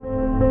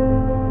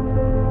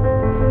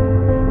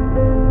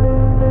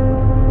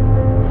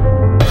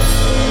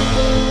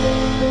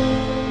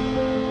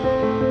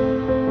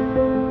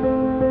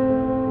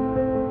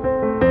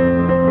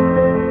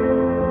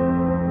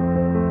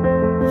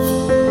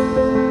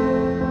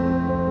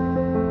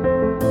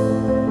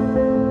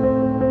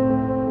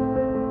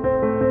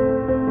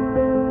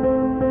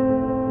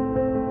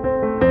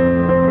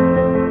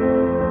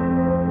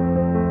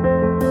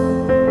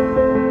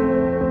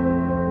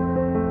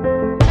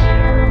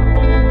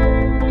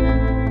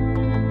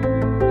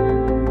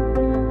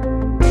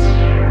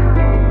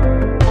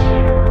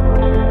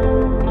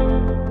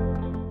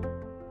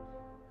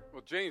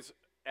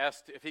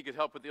asked if he could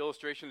help with the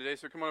illustration today.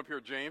 So come on up here,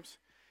 James.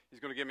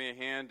 He's going to give me a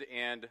hand.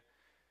 And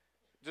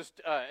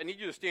just, I need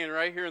you to stand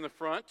right here in the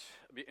front,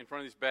 in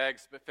front of these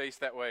bags, but face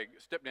that way.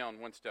 Step down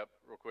one step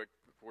real quick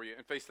for you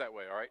and face that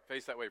way, all right?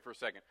 Face that way for a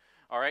second.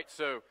 All right,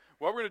 so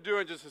what we're going to do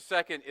in just a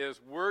second is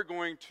we're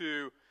going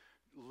to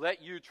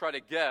let you try to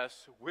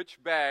guess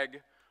which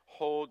bag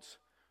holds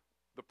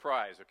the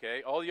prize,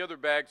 okay? All the other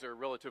bags are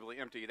relatively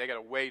empty. They got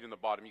a weight in the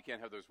bottom. You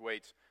can't have those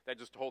weights that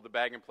just hold the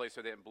bag in place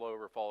so they didn't blow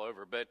over or fall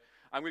over. But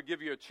I'm going to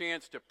give you a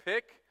chance to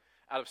pick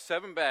out of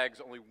 7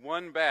 bags, only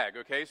one bag,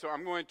 okay? So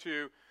I'm going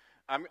to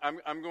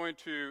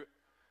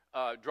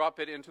drop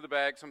it into the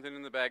bag, something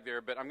in the bag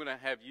there, but I'm going to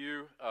have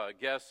you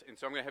guess, and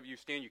so I'm going to have you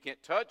stand. You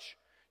can't touch,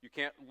 you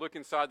can't look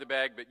inside the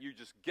bag, but you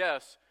just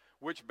guess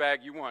which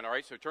bag you want, all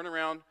right? So turn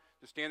around,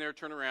 just stand there,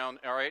 turn around,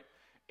 all right?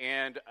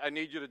 And I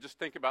need you to just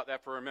think about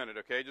that for a minute,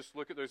 okay? Just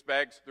look at those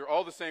bags. They're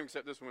all the same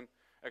except this one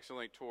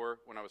accidentally tore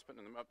when I was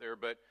putting them up there,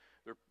 but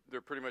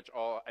they're pretty much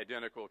all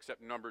identical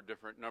except numbered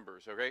different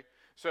numbers, okay?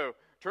 So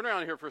turn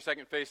around here for a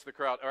second, face the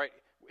crowd. All right,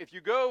 if you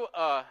go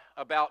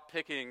about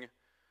picking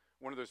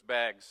one of those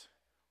bags,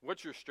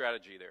 what's your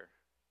strategy there?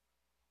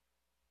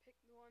 Pick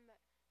the one that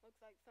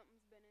looks like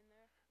something's been in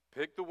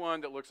there. Pick the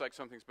one that looks like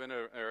something's been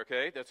there,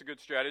 okay? That's a good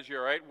strategy,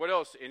 all right? What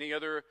else? Any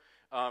other,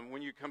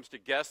 when it comes to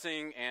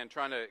guessing and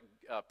trying to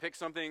pick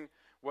something,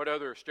 what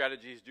other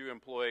strategies do you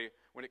employ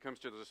when it comes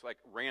to this like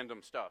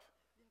random stuff?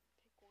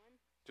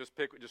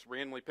 Just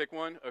randomly pick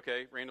one?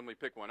 Okay, randomly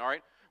pick one, all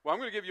right? Well, I'm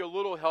going to give you a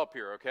little help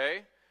here,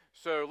 okay?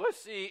 So let's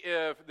see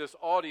if this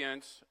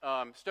audience,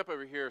 step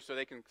over here so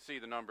they can see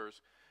the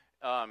numbers.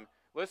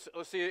 Let's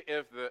see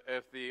if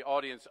the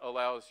audience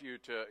allows you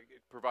to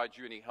provide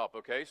you any help,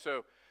 okay?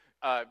 So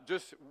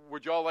just,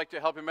 would y'all like to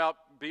help him out?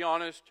 Be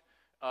honest.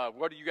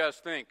 What do you guys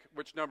think?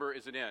 Which number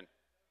is it in?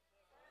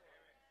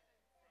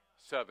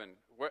 7.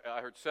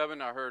 I heard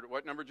 7. I heard,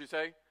 what number did you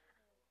say?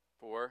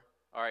 4.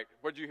 All right.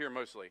 What did you hear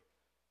mostly?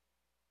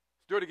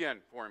 Let's do it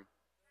again for him.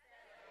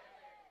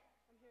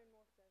 7. I'm hearing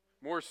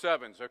more 7s.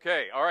 More 7s.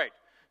 Okay. All right.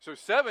 So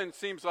 7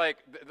 seems like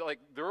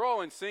they're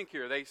all in sync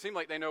here. They seem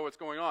like they know what's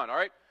going on. All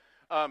right.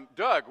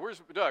 Doug,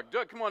 where's Doug?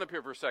 Doug, come on up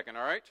here for a second.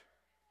 All right.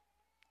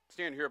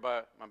 Stand here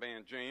by my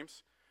man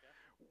James.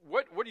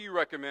 Yeah. What do you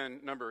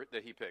recommend number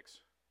that he picks?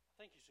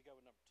 I think you should go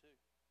with number 2.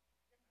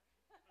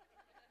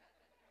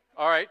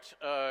 All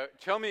right.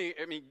 Tell me,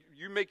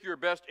 you make your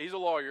best, he's a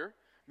lawyer,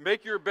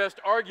 make your best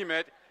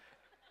argument.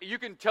 You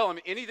can tell him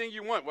anything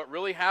you want, what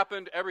really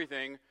happened,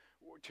 everything.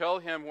 Tell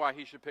him why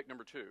he should pick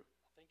number 2. I think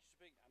you should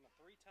pick, I'm a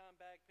 3-time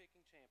bag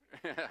picking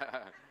champion.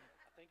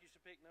 I think you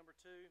should pick number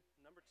 2.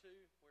 Number 2,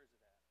 where's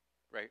it at?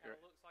 Right. It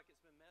looks like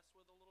it's been messed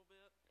with a little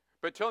bit.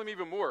 But tell him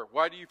even more.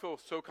 Why do you feel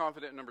so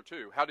confident in number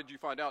 2? How did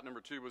you find out number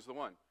 2 was the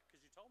one?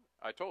 Because you told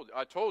me.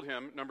 I told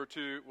him number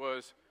 2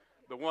 was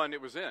the one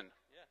it was in.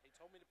 Yeah, he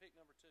told me to pick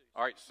number 2.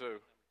 All right,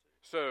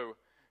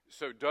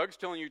 so Doug's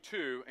telling you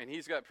 2, and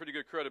he's got pretty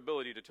good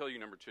credibility to tell you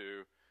number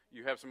 2.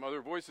 You have some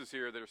other voices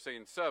here that are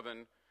saying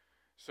 7.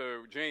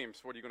 So, James,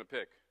 what are you going to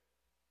pick?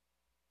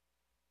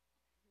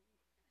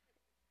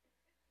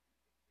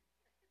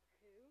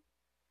 2.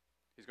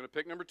 He's going to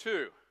pick number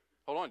 2.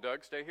 Hold on,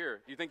 Doug. Stay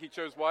here. Do you think he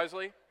chose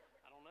wisely?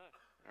 I don't know.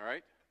 All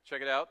right.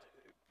 Check it out.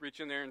 Reach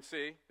in there and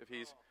see if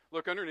he's...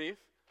 Look underneath.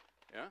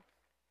 Yeah.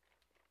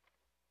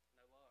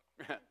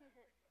 No luck. I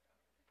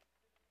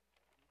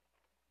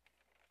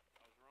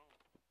was wrong.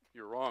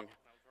 You're wrong.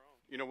 I was wrong.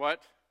 You know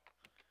what?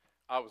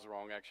 I was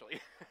wrong,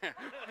 actually.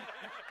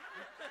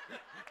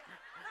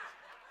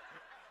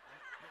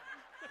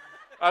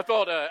 I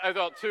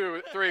thought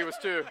 2, 3 was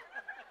 2.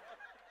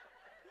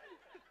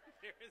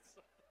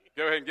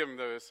 Go ahead and give him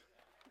those.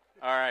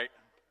 All right.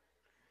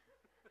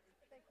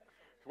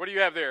 What do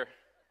you have there?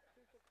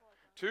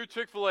 2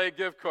 Chick-fil-A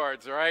gift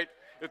cards, all right?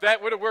 If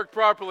that would have worked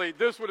properly,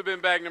 this would have been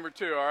bag number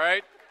 2, all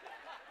right?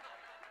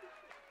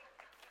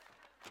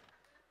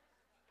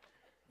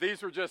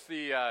 These were just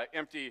the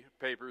empty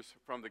papers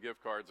from the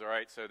gift cards, all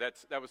right? So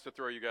that was to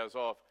throw you guys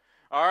off.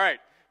 All right.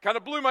 Kind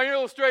of blew my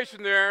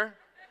illustration there.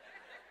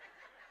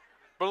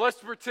 But let's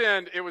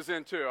pretend it was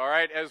in 2, all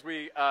right, as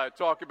we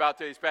talk about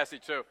today's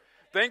passage. So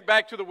think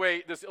back to the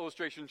way this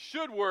illustration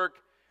should work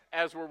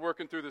as we're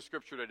working through the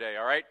scripture today,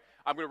 all right?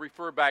 I'm going to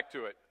refer back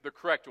to it the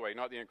correct way,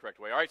 not the incorrect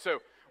way. All right, so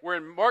we're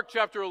in Mark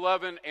chapter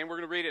 11, and we're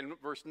going to read it in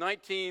verse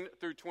 19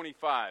 through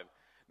 25.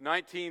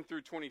 19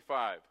 through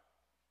 25.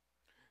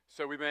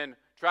 So we've been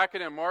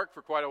tracking in Mark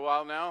for quite a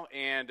while now,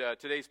 and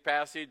today's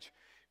passage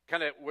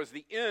kind of was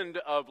the end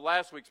of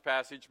last week's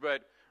passage,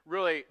 but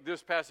really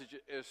this passage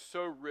is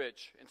so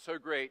rich and so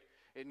great,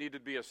 it needed to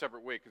be a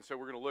separate week, and so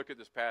we're going to look at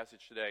this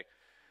passage today.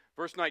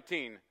 Verse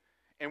 19,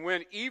 and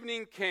when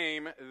evening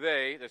came,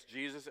 they, that's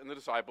Jesus and the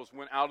disciples,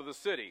 went out of the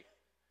city,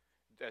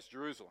 that's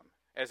Jerusalem.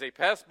 As they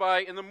passed by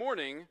in the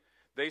morning,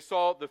 they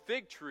saw the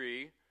fig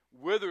tree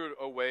withered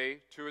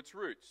away to its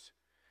roots.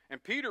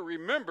 And Peter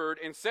remembered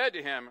and said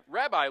to him,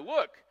 Rabbi,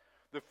 look,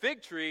 the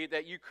fig tree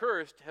that you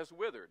cursed has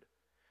withered.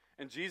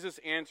 And Jesus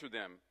answered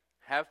them,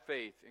 have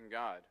faith in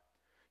God.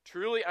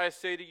 Truly I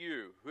say to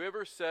you,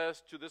 whoever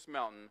says to this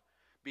mountain,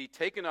 be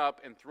taken up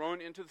and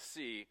thrown into the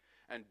sea,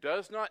 and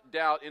does not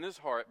doubt in his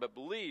heart, but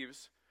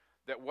believes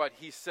that what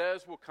he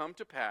says will come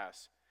to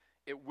pass,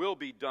 it will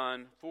be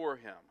done for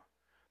him.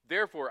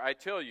 Therefore, I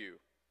tell you,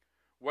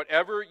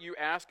 whatever you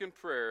ask in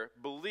prayer,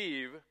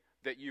 believe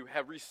that you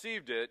have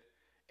received it,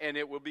 and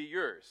it will be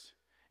yours.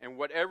 And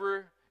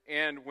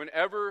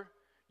whenever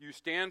you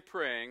stand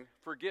praying,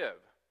 forgive,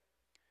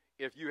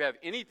 if you have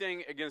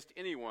anything against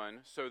anyone,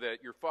 so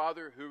that your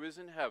Father who is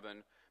in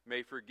heaven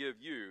may forgive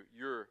you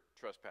your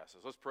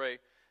trespasses. Let's pray,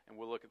 and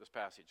we'll look at this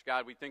passage.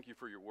 God, we thank you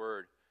for your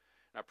word.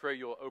 And I pray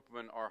you'll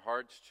open our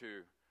hearts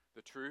to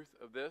the truth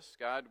of this.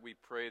 God, we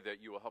pray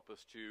that you will help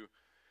us to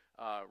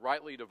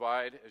rightly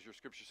divide, as your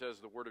scripture says,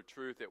 the word of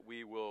truth, that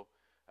we will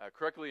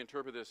correctly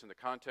interpret this in the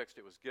context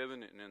it was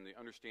given and in the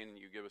understanding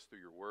you give us through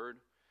your word.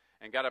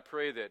 And God, I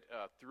pray that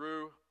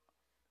through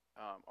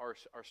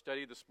our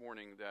study this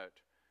morning, that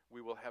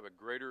we will have a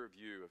greater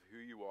view of who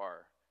you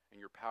are and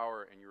your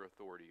power and your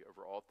authority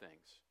over all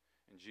things.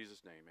 In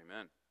Jesus' name,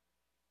 amen.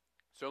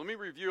 So let me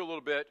review a little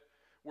bit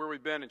where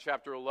we've been in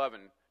chapter 11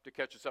 to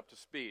catch us up to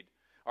speed.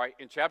 All right,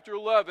 in chapter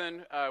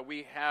 11,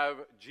 we have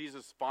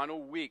Jesus'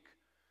 final week.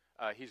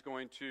 He's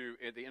going to,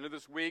 at the end of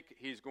this week,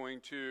 he's going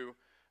to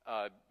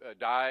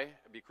die,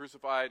 be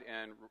crucified,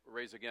 and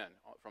raise again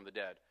from the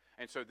dead.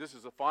 And so this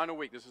is the final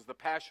week. This is the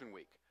Passion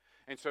Week.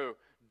 And so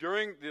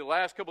during the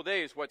last couple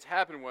days, what's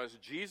happened was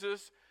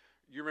Jesus,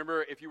 you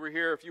remember if you were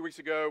here a few weeks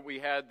ago, we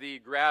had the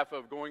graph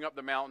of going up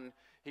the mountain.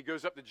 He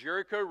goes up the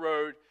Jericho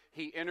Road.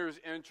 He enters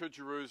into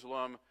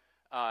Jerusalem.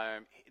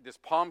 This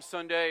Palm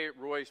Sunday,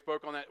 Roy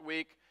spoke on that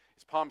week.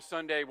 It's Palm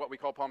Sunday, what we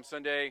call Palm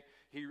Sunday.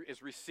 He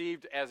is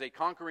received as a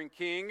conquering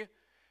king,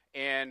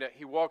 and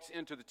he walks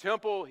into the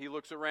temple. He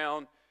looks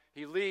around.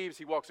 He leaves.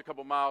 He walks a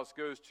couple miles,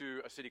 goes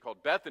to a city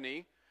called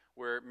Bethany,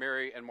 where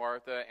Mary and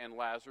Martha and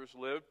Lazarus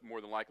lived,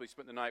 more than likely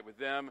spent the night with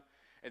them.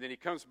 And then he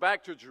comes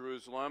back to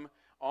Jerusalem.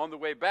 On the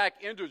way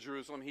back into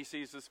Jerusalem, he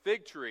sees this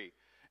fig tree.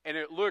 And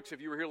it looks, if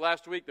you were here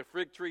last week, the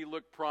fig tree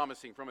looked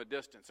promising from a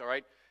distance, all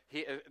right?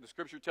 The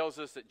scripture tells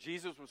us that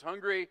Jesus was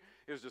hungry.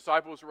 His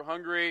disciples were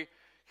hungry.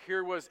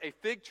 Here was a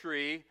fig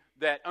tree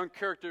that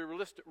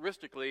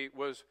uncharacteristically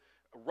was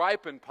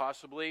ripened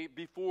possibly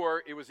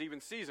before it was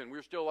even season. We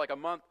were still like a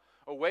month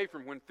away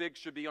from when figs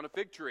should be on a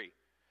fig tree.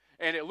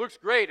 And it looks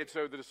great, and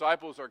so the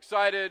disciples are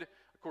excited.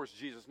 Of course,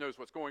 Jesus knows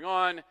what's going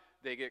on.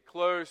 They get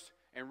close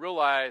and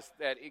realize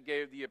that it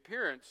gave the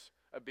appearance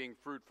of being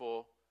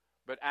fruitful,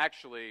 but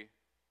actually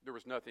there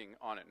was nothing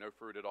on it, no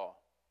fruit at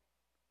all.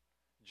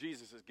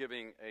 Jesus is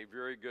giving a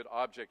very good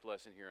object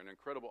lesson here, an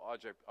incredible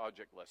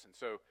object lesson.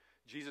 So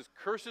Jesus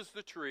curses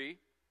the tree,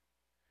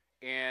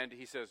 and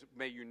he says,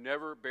 may you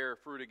never bear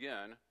fruit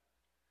again.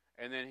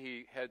 And then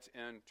he heads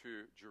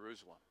into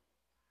Jerusalem.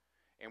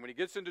 And when he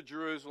gets into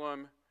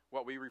Jerusalem,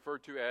 what we refer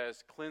to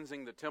as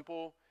cleansing the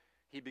temple,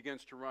 he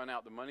begins to run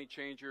out the money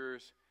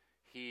changers.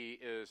 He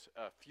is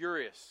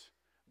furious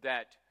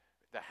that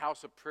the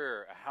house of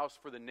prayer, a house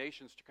for the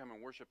nations to come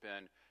and worship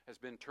in, has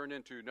been turned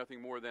into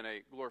nothing more than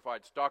a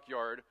glorified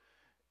stockyard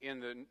in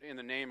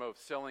the name of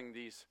selling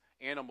these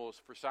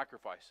animals for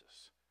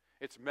sacrifices.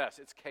 It's mess.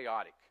 It's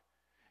chaotic.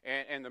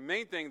 And the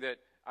main thing that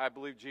I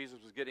believe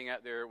Jesus was getting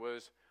at there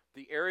was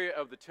the area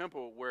of the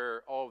temple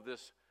where all of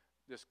this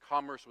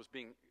commerce was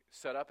being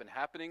set up and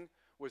happening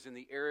was in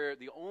the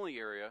only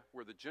area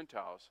where the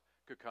Gentiles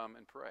could come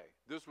and pray.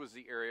 This was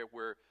the area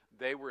where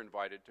they were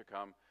invited to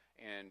come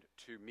and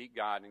to meet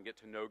God and get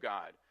to know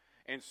God.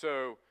 And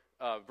so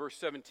verse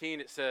 17,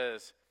 it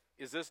says,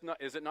 is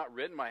it not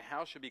written, my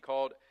house should be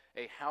called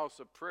a house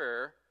of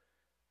prayer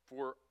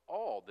for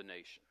all the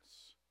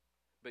nations?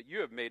 But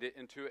you have made it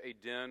into a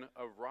den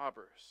of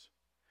robbers.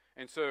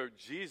 And so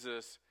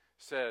Jesus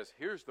says,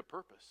 here's the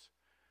purpose.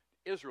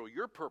 Israel,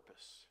 your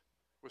purpose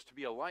was to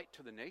be a light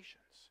to the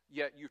nations.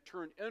 Yet you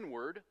turn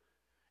inward,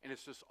 and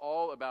it's just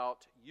all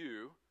about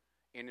you.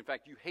 And in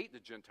fact, you hate the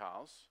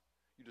Gentiles.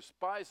 You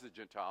despise the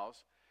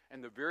Gentiles.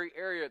 And the very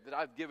area that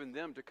I've given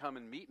them to come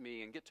and meet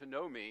me and get to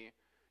know me,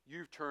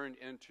 you've turned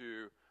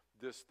into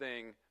this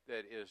thing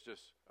that is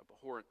just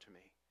abhorrent to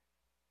me.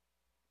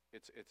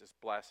 It's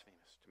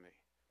blasphemous to me.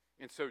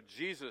 And so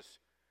Jesus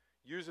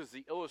uses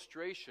the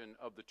illustration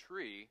of the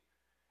tree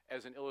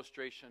as an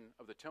illustration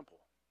of the temple.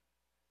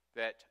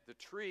 That the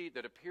tree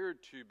that appeared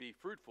to be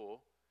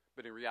fruitful,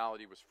 but in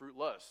reality was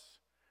fruitless,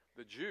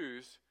 the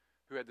Jews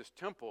who had this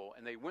temple,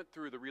 and they went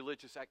through the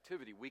religious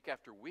activity week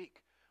after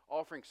week,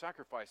 offering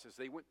sacrifices.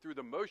 They went through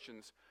the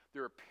motions.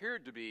 There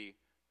appeared to be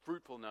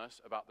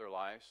fruitfulness about their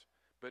lives,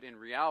 but in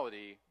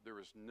reality, there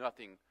was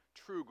nothing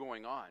true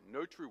going on.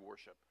 No true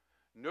worship.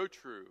 No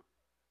true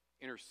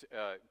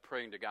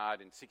praying to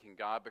God and seeking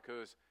God,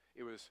 because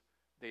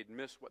they'd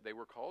missed what they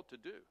were called to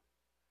do.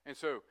 And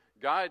so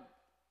God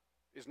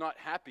is not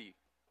happy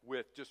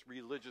with just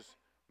religious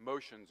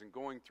motions and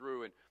going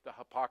through and the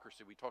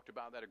hypocrisy. We talked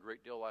about that a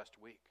great deal last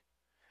week.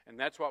 And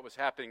that's what was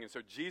happening. And so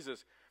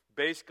Jesus,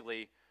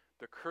 basically,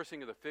 the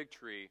cursing of the fig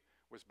tree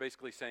was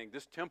basically saying,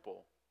 this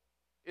temple,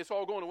 it's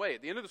all going away.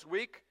 At the end of this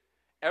week,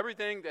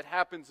 everything that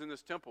happens in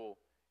this temple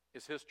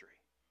is history.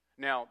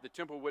 Now, the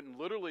temple wouldn't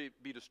literally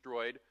be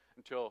destroyed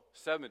until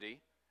 70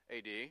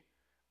 AD,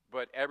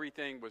 but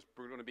everything was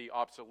going to be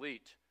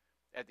obsolete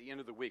at the end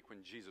of the week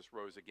when Jesus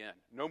rose again.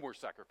 No more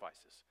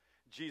sacrifices.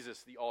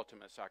 Jesus, the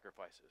ultimate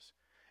sacrifices.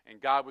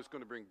 And God was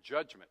going to bring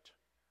judgment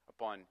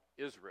upon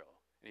Israel,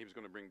 and he was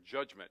going to bring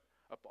judgment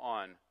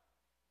upon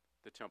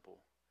the temple.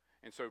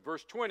 And so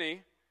verse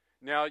 20,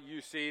 now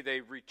you see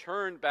they've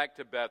returned back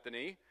to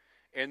Bethany,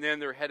 and then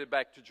they're headed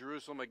back to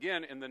Jerusalem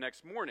again in the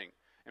next morning.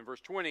 In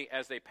verse 20,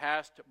 as they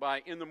passed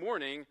by in the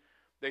morning,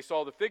 they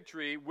saw the fig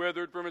tree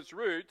withered from its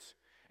roots.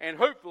 And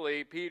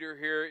hopefully Peter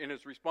here in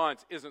his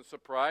response isn't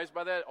surprised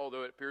by that,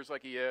 although it appears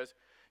like he is.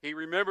 He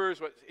remembers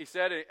what he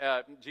said,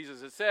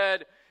 Jesus has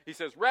said. He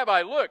says,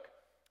 Rabbi, look,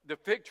 the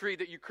fig tree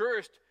that you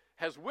cursed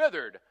has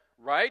withered,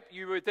 right?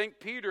 You would think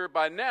Peter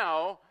by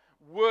now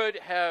would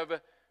have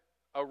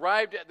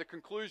arrived at the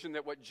conclusion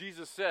that what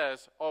Jesus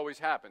says always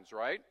happens,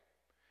 right?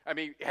 I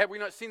mean, have we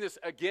not seen this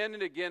again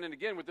and again and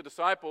again with the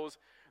disciples,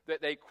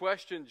 that they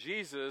question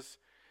Jesus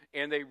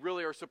and they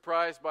really are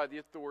surprised by the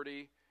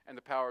authority and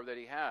the power that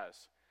he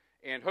has?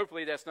 And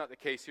hopefully that's not the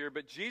case here,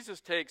 but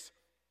Jesus takes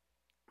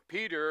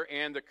Peter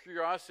and the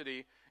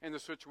curiosity and the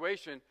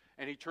situation,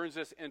 and he turns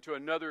this into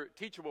another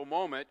teachable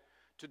moment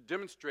to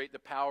demonstrate the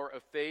power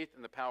of faith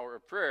and the power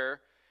of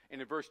prayer.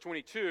 And in verse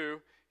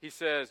 22,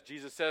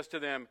 Jesus says to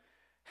them,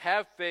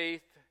 have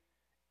faith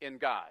in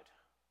God.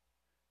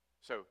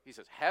 So he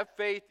says, have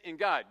faith in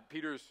God.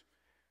 Peter's,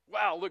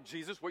 wow, look,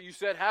 Jesus, what you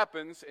said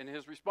happens. And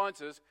his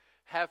response is,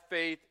 have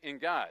faith in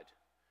God.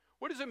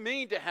 What does it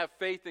mean to have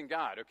faith in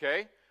God,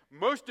 okay?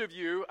 Most of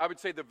you, I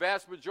would say the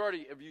vast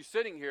majority of you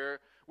sitting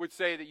here would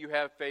say that you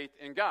have faith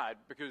in God,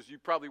 because you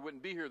probably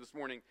wouldn't be here this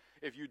morning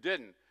if you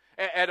didn't.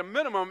 At a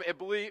minimum,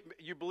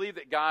 you believe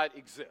that God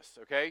exists,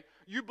 okay?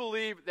 You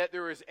believe that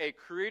there is a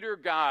creator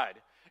God,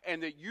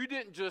 and that you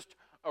didn't just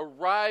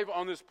arrive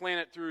on this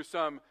planet through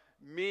some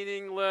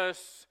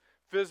meaningless,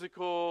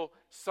 physical,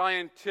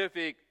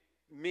 scientific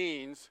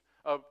means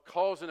of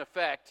cause and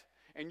effect,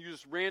 and you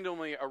just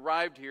randomly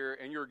arrived here,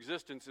 and your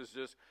existence is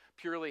just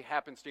purely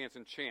happenstance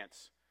and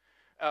chance.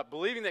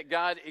 Believing that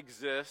God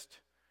exists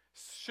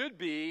should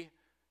be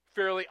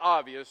fairly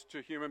obvious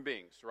to human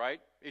beings, right?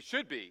 It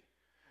should be.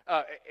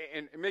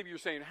 And maybe you're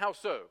saying, how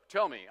so?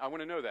 Tell me. I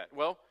want to know that.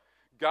 Well,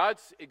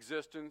 God's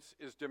existence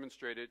is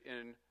demonstrated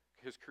in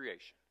his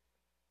creation.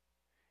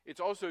 It's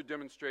also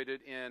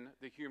demonstrated in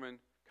the human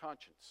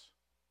conscience.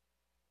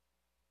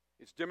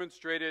 It's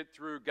demonstrated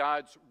through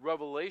God's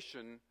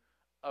revelation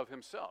of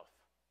himself.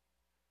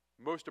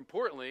 Most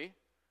importantly,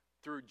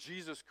 through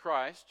Jesus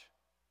Christ,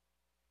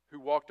 who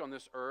walked on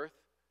this earth,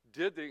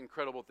 did the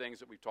incredible things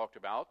that we've talked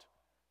about,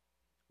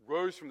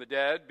 rose from the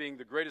dead, being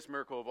the greatest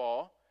miracle of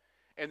all,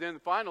 and then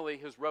finally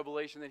his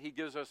revelation that he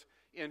gives us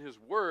in his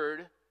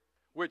word,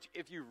 which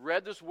if you've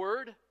read this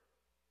word,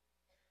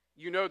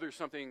 you know there's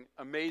something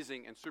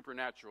amazing and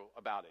supernatural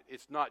about it.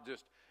 It's not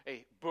just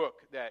a book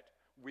that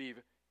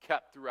we've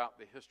kept throughout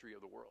the history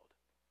of the world.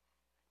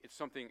 It's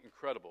something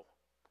incredible.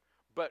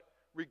 But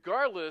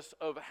regardless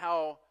of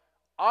how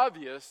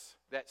obvious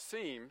that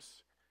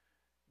seems,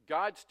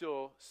 God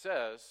still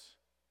says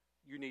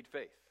you need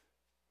faith.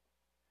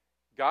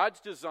 God's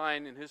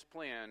design and his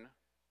plan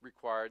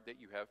required that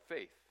you have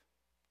faith.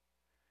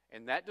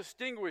 And that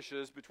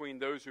distinguishes between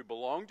those who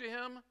belong to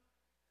him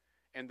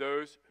and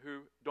those who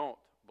don't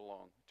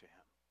belong to him.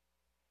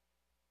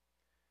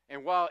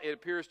 And while it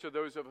appears to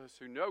those of us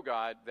who know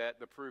God that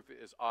the proof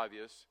is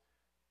obvious,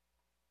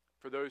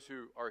 for those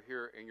who are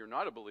here and you're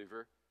not a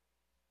believer,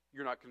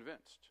 you're not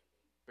convinced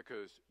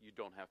because you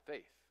don't have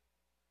faith.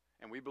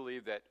 And we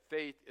believe that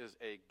faith is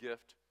a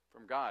gift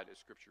from God, as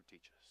Scripture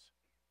teaches.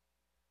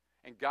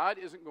 And God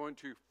isn't going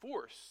to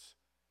force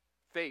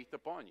faith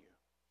upon you.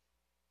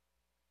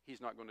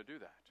 He's not going to do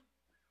that.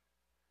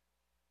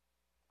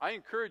 I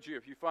encourage you,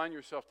 if you find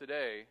yourself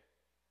today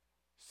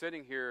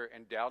sitting here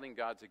and doubting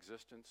God's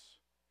existence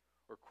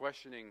or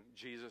questioning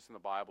Jesus and the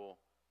Bible,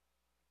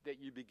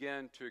 that you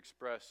begin to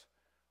express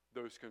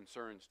those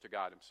concerns to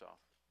God himself.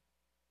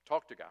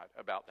 Talk to God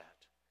about that.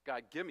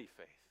 God, give me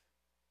faith.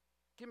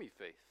 Give me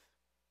faith.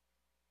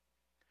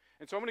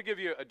 And so I'm going to give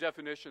you a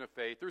definition of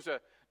faith. There's a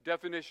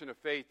definition of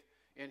faith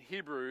in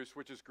Hebrews,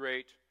 which is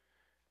great,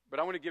 but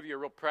I want to give you a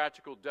real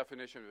practical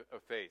definition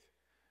of faith.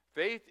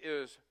 Faith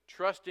is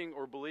trusting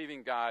or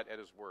believing God at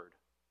his word.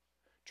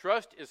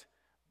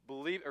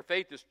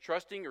 Faith is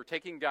trusting or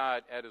taking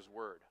God at his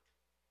word.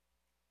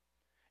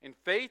 And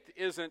faith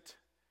isn't,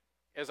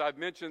 as I've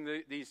mentioned,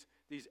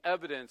 these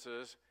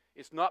evidences,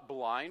 it's not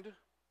blind,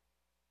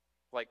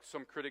 like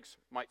some critics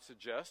might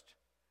suggest,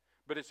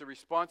 but it's a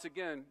response,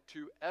 again,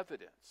 to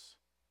evidence.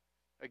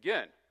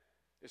 Again,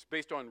 it's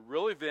based on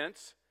real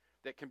events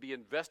that can be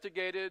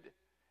investigated,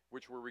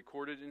 which were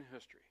recorded in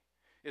history.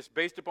 It's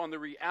based upon the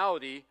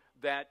reality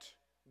that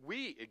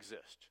we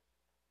exist.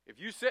 If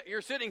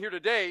you're sitting here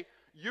today,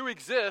 you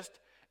exist,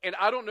 and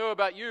I don't know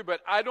about you,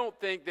 but I don't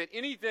think that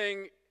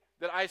anything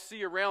that I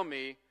see around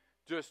me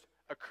just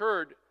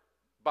occurred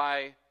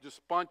by just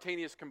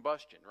spontaneous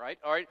combustion, right?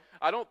 All right.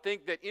 I don't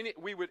think that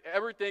we would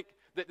ever think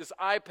that this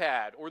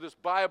iPad or this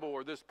Bible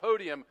or this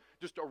podium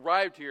just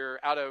arrived here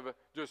out of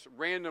just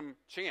random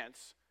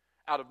chance,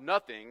 out of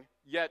nothing,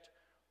 yet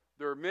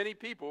there are many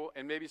people,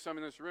 and maybe some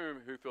in this room,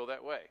 who feel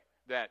that way,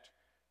 that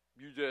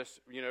you just,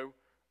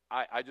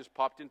 I just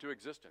popped into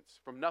existence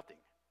from nothing.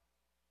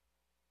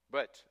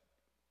 But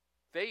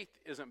faith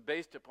isn't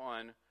based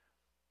upon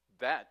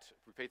that,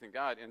 faith in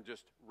God, and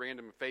just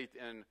random faith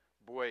in,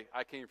 boy,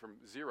 I came from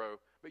zero.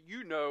 But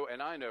you know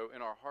and I know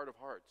in our heart of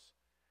hearts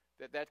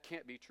that that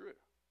can't be true.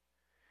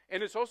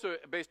 And it's also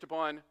based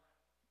upon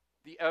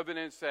the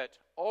evidence that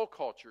all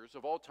cultures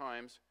of all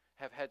times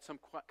have had some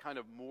kind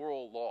of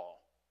moral law,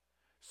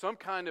 some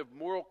kind of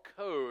moral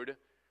code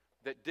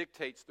that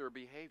dictates their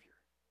behavior.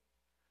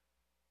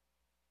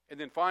 And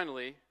then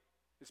finally,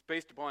 it's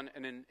based upon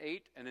an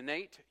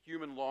innate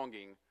human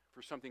longing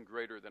for something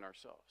greater than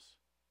ourselves.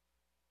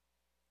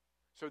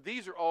 So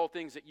these are all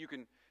things that you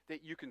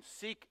can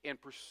seek and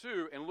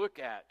pursue and look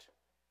at.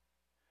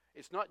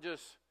 It's not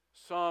just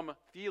some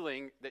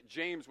feeling that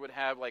James would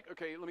have, like,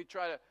 okay, let me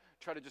try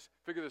to just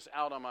figure this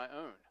out on my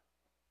own.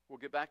 We'll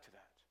get back to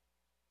that.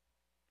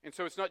 And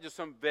so it's not just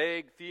some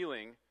vague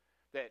feeling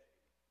that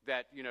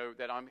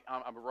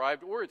I'm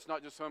arrived, or it's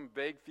not just some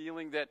vague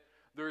feeling that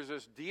there's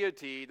this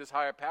deity, this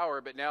higher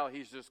power, but now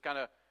he's just kind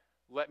of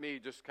let me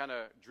just kind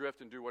of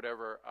drift and do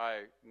whatever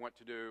I want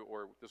to do,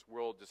 or this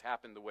world just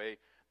happened the way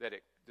that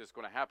it is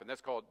going to happen.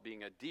 That's called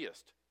being a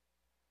deist.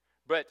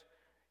 But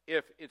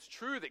if it's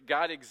true that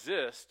God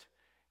exists,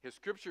 his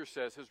scripture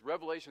says, his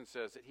revelation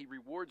says that he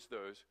rewards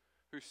those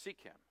who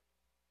seek him.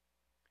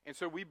 And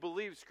so we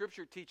believe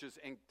scripture teaches,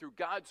 and through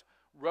God's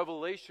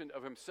revelation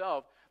of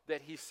himself,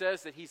 that he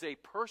says that he's a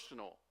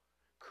personal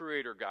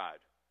creator God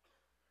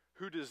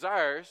who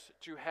desires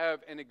to have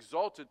an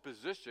exalted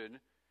position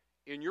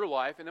in your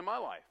life and in my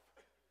life.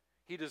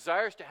 He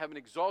desires to have an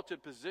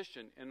exalted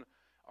position in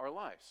our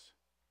lives.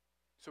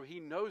 So he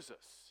knows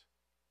us.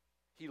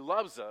 He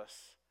loves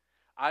us.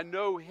 I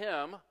know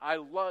him. I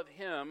love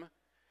him.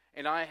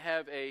 And I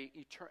have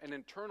an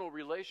internal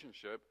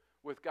relationship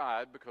with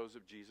God because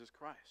of Jesus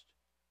Christ.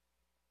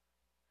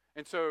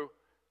 And so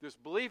this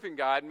belief in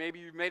God, maybe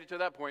you've made it to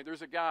that point.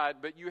 There's a God,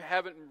 but you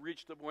haven't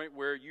reached the point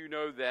where you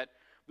know that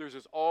there's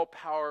this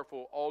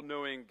all-powerful,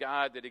 all-knowing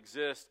God that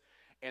exists,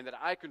 and that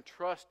I can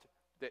trust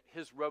that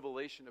his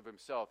revelation of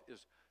himself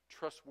is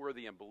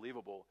trustworthy and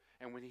believable.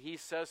 And when he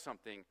says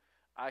something,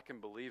 I can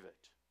believe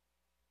it.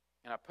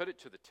 And I put it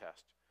to the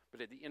test.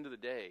 But at the end of the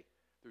day,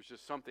 there's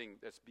just something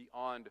that's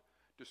beyond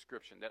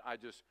description, that I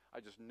just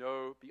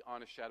know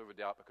beyond a shadow of a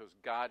doubt, because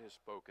God has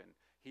spoken.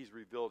 He's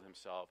revealed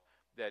himself,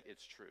 that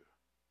it's true.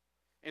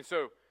 And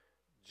so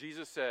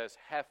Jesus says,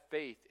 have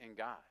faith in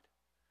God.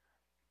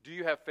 Do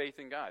you have faith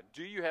in God?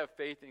 Do you have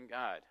faith in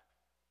God?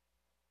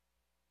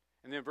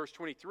 And then verse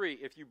 23,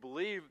 if you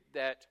believe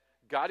that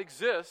God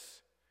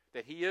exists,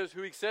 that he is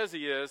who he says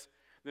he is,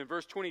 then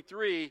verse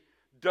 23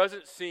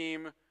 doesn't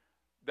seem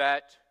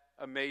that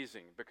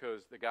amazing,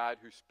 because the God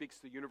who speaks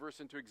the universe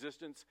into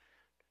existence,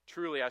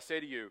 truly I say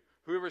to you,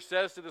 whoever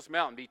says to this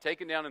mountain, be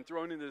taken down and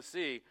thrown into the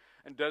sea,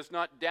 and does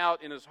not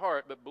doubt in his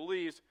heart, but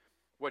believes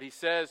what he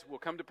says will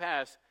come to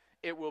pass,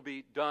 it will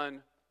be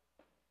done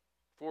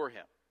for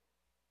him.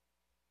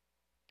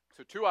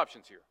 So two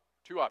options here.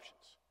 Two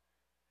options.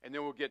 And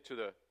then we'll get to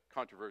the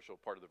controversial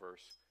part of the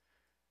verse.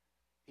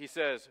 He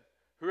says,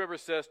 whoever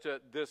says to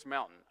this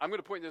mountain. I'm going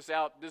to point this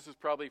out. This is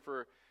probably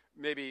for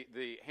maybe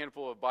the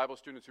handful of Bible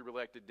students who would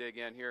like to dig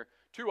in here.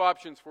 Two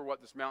options for what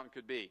this mountain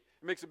could be.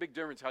 It makes a big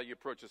difference how you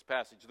approach this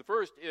passage. The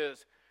first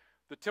is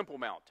the Temple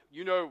Mount.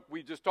 You know,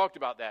 we just talked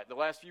about that the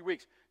last few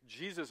weeks.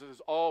 Jesus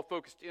is all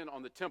focused in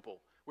on the temple,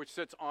 which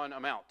sits on a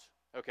mount,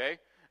 okay?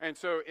 And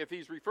so if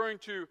he's referring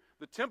to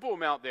the Temple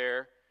Mount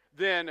there,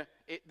 then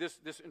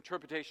this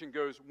interpretation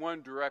goes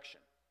one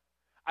direction.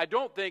 I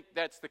don't think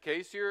that's the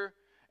case here,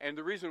 and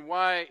the reason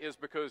why is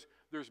because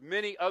there's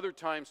many other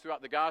times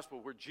throughout the gospel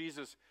where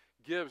Jesus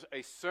gives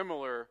a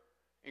similar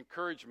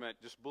encouragement,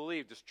 just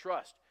believe, just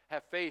trust,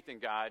 have faith in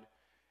God,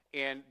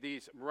 and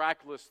these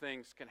miraculous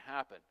things can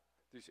happen,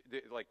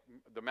 like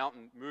the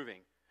mountain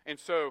moving. And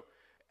so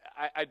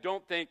I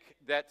don't think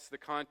that's the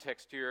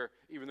context here,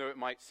 even though it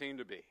might seem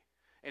to be.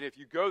 And if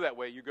you go that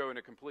way, you go in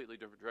a completely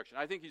different direction.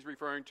 I think he's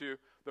referring to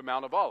the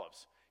Mount of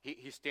Olives.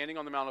 He's standing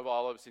on the Mount of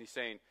Olives, and he's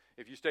saying,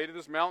 if you stay to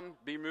this mountain,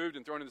 be moved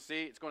and thrown into the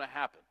sea, it's going to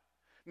happen.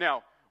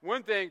 Now,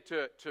 one thing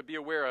to be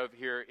aware of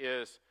here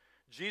is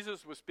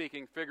Jesus was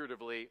speaking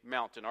figuratively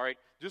mountain, all right?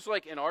 Just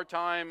like in our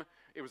time,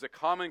 it was a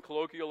common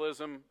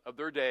colloquialism of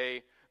their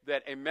day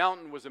that a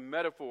mountain was a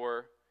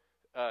metaphor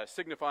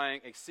signifying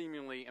a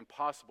seemingly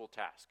impossible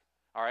task,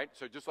 all right?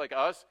 So just like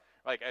us,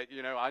 like,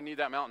 I need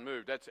that mountain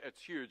moved. That's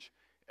huge.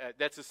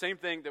 That's the same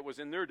thing that was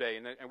in their day,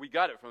 and we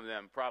got it from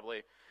them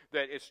probably,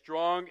 that it's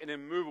strong and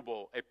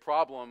immovable, a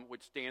problem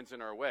which stands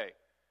in our way.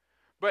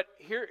 But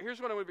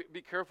here's what I want to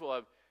be careful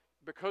of,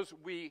 because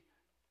we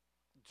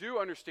do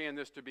understand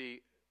this to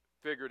be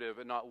figurative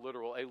and not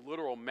literal. A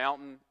literal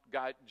mountain,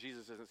 God,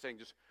 Jesus isn't saying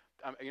just,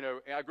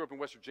 I grew up in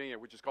West Virginia,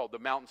 which is called the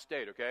Mountain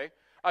State, okay?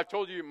 I've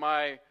told you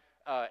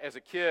as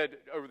a kid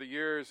over the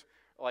years,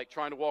 like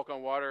trying to walk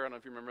on water. I don't know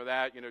if you remember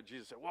that. You know,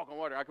 Jesus said, walk on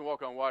water. I can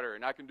walk on water,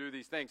 and I can do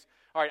these things.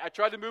 All right, I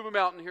tried to move a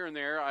mountain here and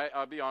there.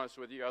 I'll be honest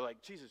with you. I was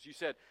like, Jesus, you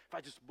said if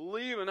I just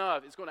believe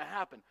enough, it's going to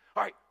happen.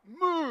 All right,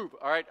 move.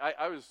 All right,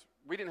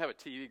 we didn't have a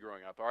TV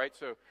growing up, all right?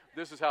 So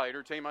this is how I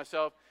entertain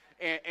myself.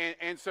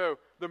 And so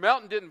the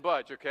mountain didn't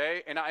budge,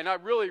 okay? And I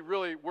really,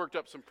 really worked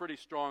up some pretty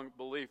strong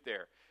belief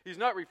there. He's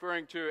not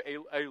referring to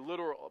a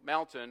literal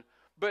mountain,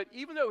 but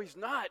even though he's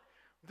not,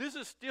 this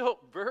is still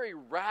very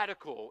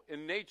radical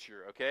in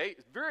nature, okay?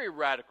 It's very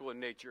radical in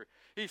nature.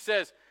 He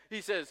says,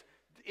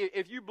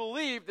 if you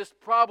believe this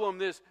problem,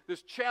 this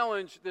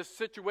challenge, this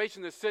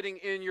situation that's sitting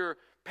in your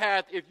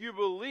path, if you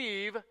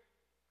believe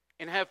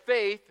and have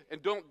faith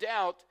and don't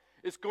doubt,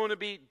 it's going to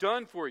be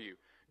done for you.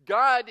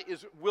 God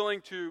is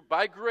willing to,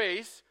 by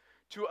grace,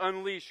 to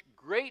unleash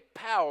great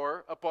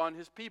power upon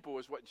his people,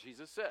 is what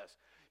Jesus says.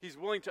 He's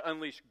willing to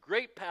unleash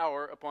great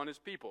power upon his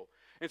people.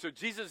 And so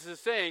Jesus is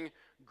saying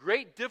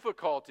great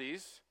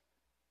difficulties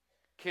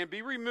can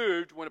be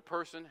removed when a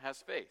person has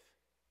faith.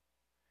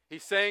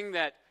 He's saying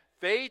that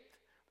faith,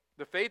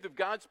 the faith of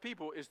God's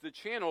people, is the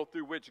channel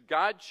through which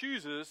God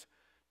chooses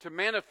to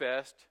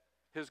manifest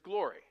his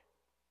glory.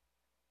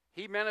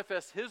 He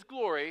manifests his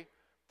glory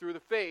through the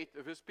faith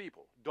of his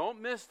people.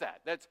 Don't miss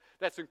that.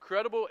 That's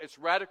incredible. It's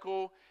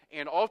radical.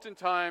 And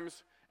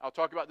oftentimes, I'll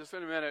talk about this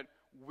in a minute,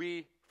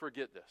 we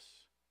forget this.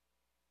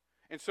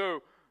 And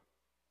so,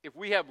 if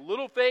we have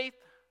little faith,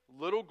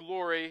 little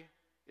glory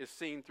is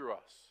seen through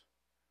us.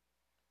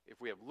 If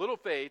we have little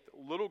faith,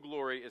 little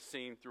glory is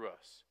seen through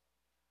us.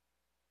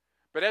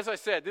 But as I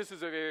said, this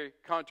is a very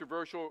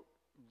controversial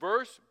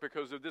verse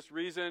because of this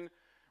reason.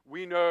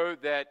 We know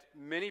that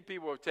many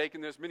people have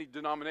taken this, many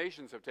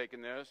denominations have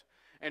taken this,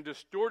 and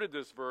distorted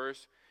this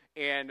verse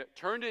and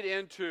turned it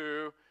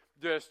into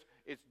just,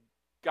 it's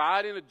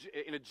God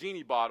in a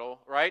genie bottle,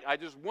 right? I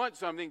just want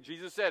something.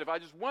 Jesus said, if I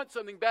just want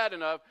something bad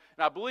enough,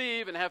 and I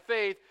believe and have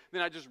faith,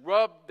 then I just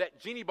rub that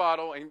genie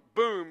bottle, and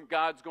boom,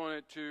 God's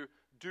going to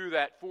do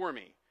that for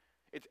me.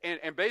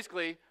 And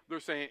basically, they're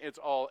saying it's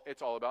all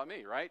about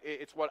me, right?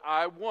 It's what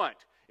I want.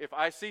 If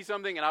I see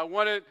something and I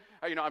want it,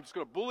 I'm just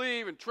going to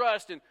believe and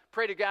trust and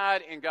pray to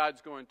God, and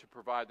God's going to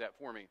provide that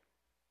for me.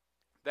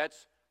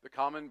 That's the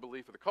common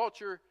belief of the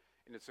culture,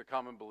 and it's a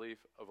common belief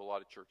of a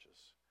lot of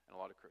churches and a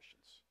lot of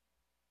Christians.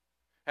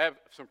 I have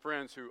some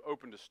friends who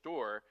opened a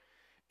store,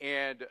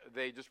 and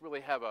they just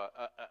really have a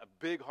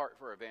big heart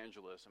for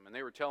evangelism. And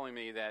they were telling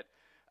me that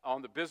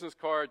on the business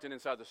cards and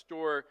inside the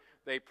store,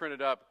 they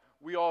printed up,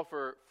 we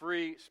offer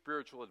free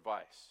spiritual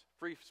advice.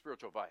 Free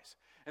spiritual advice.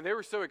 And they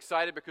were so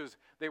excited because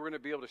they were going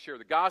to be able to share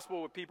the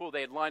gospel with people.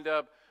 They had lined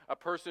up a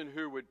person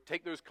who would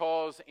take those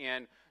calls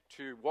and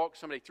to walk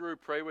somebody through,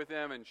 pray with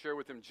them, and share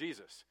with them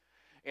Jesus.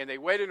 And they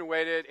waited and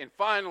waited, and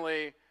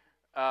finally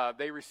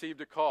they received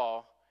a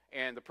call.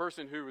 And the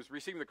person who was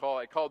receiving the call,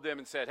 I called them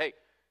and said, hey,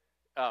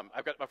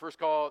 I've got my first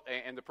call,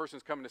 and the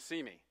person's coming to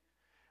see me.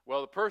 Well,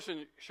 the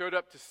person showed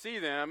up to see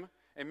them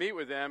and meet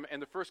with them,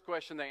 and the first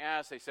question they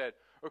asked, they said,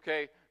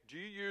 okay, do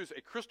you use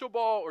a crystal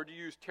ball or do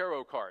you use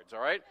tarot cards, all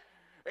right?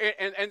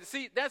 And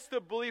see, that's the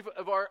belief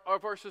of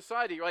our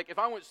society. Like, if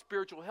I want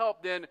spiritual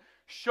help, then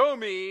show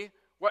me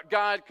what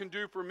God can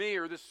do for me,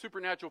 or this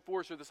supernatural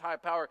force or this high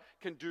power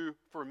can do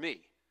for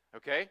me,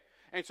 okay?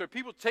 And so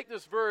people take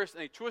this verse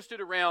and they twist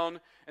it around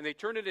and they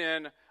turn it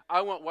in.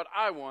 I want what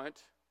I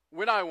want,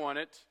 when I want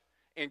it,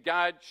 and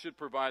God should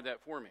provide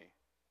that for me.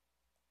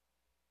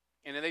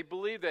 And then they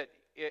believe that,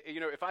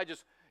 if I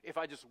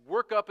just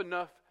work up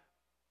enough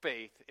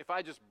faith, if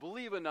I just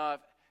believe enough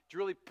to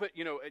really put,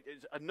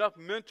 enough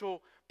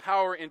mental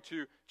power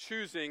into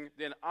choosing,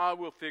 then I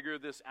will figure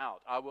this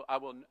out. I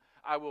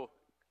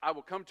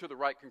will come to the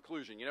right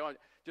conclusion.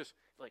 Just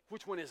like,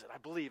 which one is it? I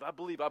believe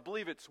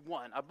it's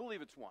one. I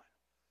believe it's one.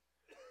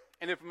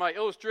 And if my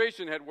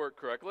illustration had worked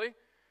correctly,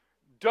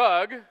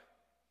 Doug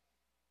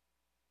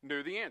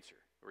knew the answer,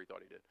 or he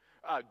thought he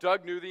did.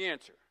 Doug knew the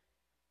answer.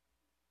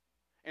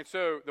 And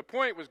so the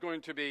point was going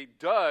to be,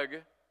 Doug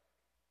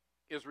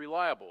is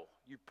reliable.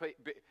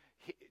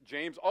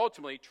 James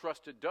ultimately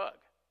trusted Doug.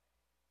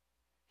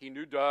 He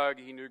knew Doug.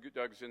 He knew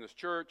Doug was in this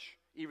church.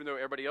 Even though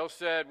everybody else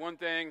said one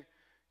thing,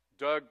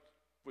 Doug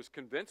was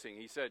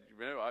convincing. He said,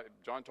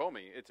 John told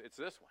me, it's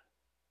this one.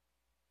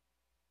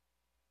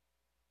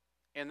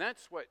 And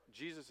that's what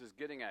Jesus is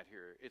getting at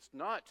here. It's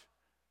not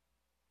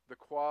the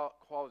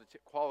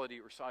quality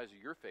or size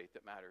of your faith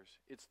that matters.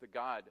 It's the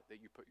God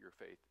that you put your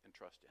faith and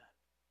trust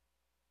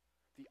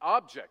in. The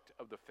object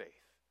of the faith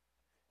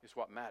is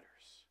what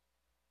matters.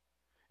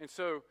 And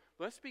so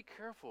let's be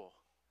careful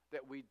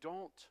that we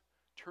don't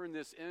turn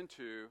this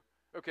into,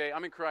 okay,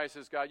 I'm in Christ,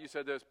 as God, you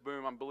said this,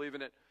 boom, I'm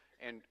believing it,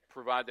 and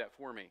provide that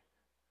for me.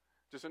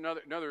 Just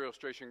another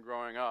illustration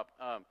growing up.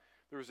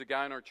 There was a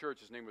guy in our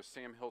church, his name was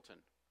Sam Hilton.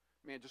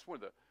 Man, just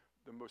one of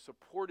the most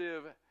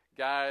supportive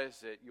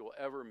guys that you'll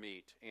ever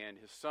meet. And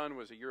his son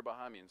was a year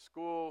behind me in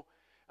school.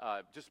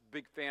 Just a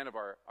big fan of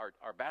our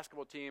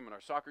basketball team and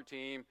our soccer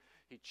team.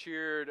 He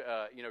cheered,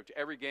 to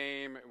every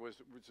game. It was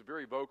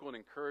very vocal and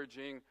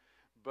encouraging.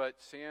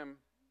 But Sam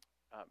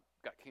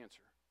got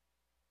cancer.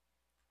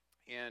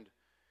 And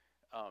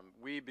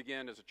we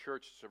began as a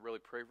church to really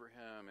pray for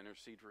him,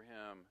 intercede for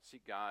him,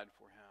 seek God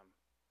for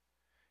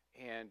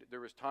him. And there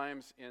was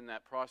times in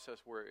that process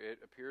where it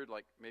appeared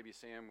like maybe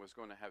Sam was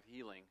going to have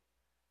healing.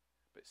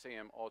 But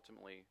Sam,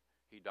 ultimately,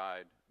 he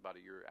died about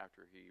a year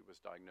after he was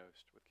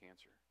diagnosed with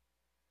cancer.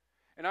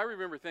 And I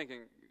remember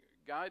thinking,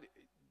 God,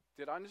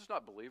 did I just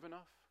not believe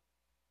enough?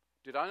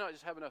 Did I not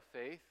just have enough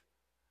faith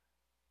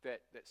that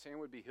Sam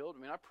would be healed?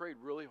 I mean, I prayed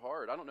really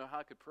hard. I don't know how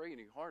I could pray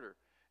any harder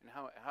and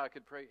how I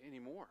could pray any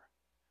more.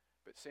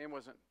 But Sam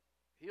wasn't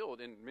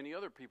healed, and many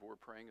other people were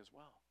praying as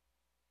well.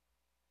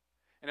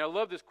 And I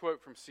love this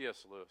quote from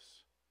C.S.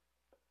 Lewis.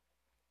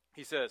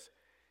 He says,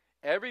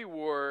 "Every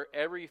war,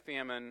 every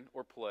famine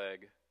or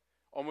plague,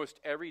 almost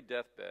every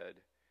deathbed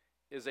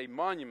is a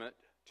monument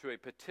to a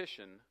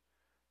petition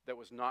that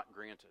was not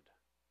granted."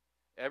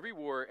 Every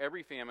war,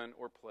 every famine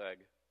or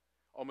plague,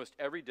 almost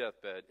every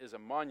deathbed is a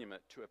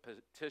monument to a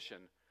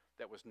petition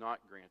that was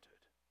not granted.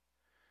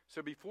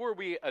 So before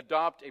we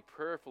adopt a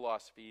prayer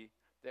philosophy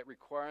that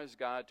requires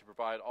God to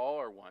provide all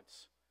our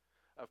wants,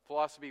 a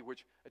philosophy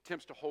which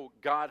attempts to hold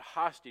God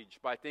hostage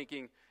by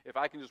thinking, if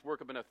I can just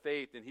work up enough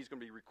faith, then he's going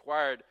to be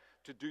required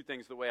to do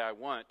things the way I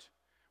want,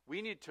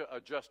 we need to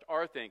adjust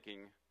our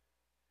thinking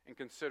and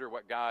consider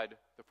what God,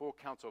 the full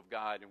counsel of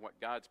God, and what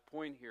God's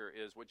point here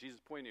is, what Jesus'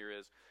 point here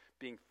is,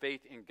 being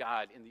faith in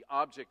God, and the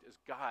object is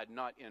God,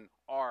 not in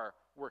our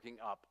working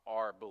up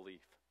our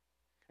belief.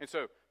 And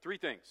so, three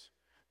things.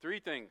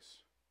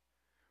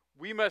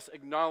 We must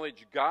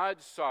acknowledge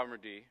God's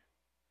sovereignty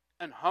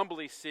and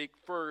humbly seek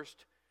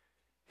first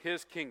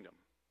his kingdom.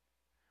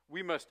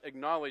 We must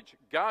acknowledge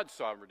God's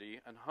sovereignty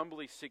and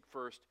humbly seek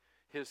first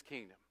his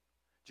kingdom.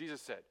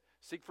 Jesus said,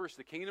 seek first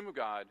the kingdom of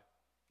God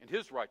and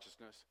his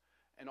righteousness,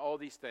 and all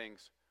these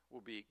things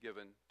will be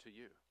given to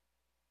you.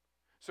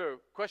 So,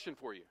 question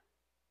for you.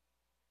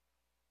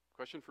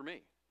 Question for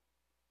me.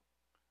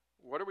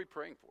 What are we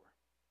praying for?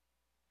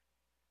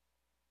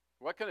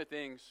 What kind of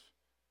things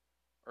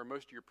are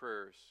most of your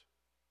prayers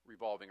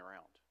revolving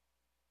around?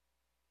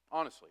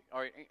 Honestly.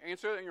 All right,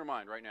 answer that in your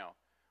mind right now.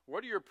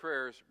 What do your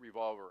prayers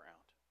revolve around?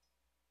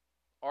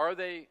 Are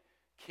they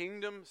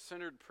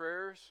kingdom-centered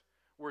prayers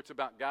where it's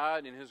about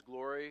God and his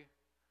glory?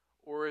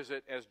 Or is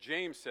it, as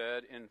James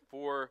said in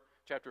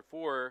chapter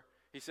 4,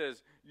 he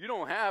says, you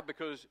don't have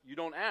because you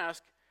don't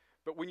ask,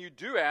 but when you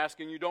do ask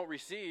and you don't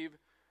receive,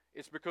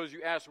 it's because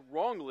you ask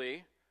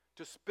wrongly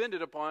to spend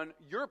it upon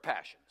your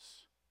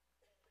passions.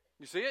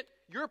 You see it?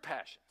 Your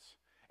passions.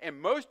 And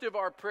most of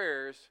our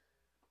prayers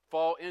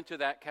fall into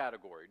that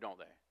category, don't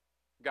they?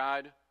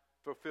 God,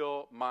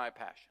 fulfill my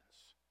passions.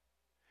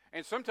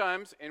 And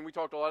sometimes, and we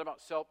talked a lot about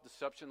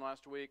self-deception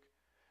last week,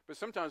 but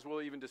sometimes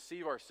we'll even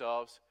deceive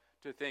ourselves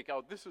to think,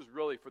 oh, this is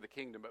really for the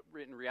kingdom,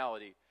 but in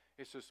reality,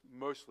 it's just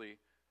mostly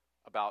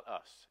about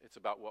us. It's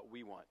about what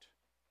we want.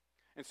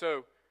 And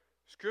so,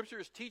 Scripture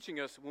is teaching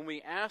us when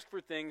we ask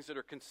for things that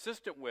are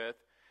consistent with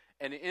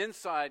and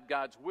inside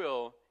God's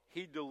will,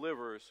 he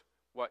delivers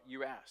what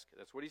you ask.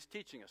 That's what he's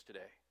teaching us today.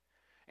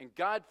 And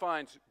God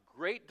finds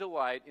great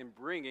delight in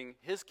bringing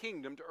his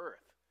kingdom to earth.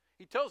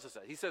 He tells us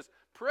that. He says,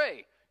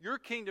 pray, your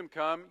kingdom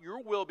come,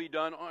 your will be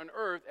done on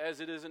earth as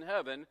it is in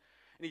heaven.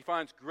 And he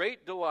finds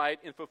great delight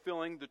in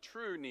fulfilling the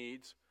true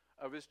needs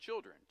of his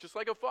children. Just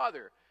like a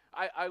father,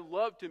 I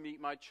love to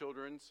meet my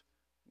children's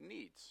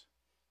needs.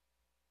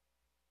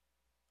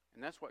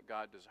 And that's what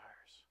God desires.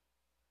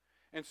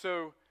 And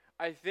so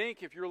I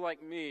think if you're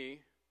like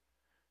me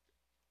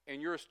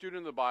and you're a student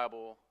of the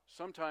Bible,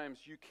 sometimes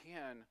you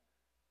can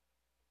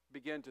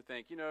begin to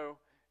think,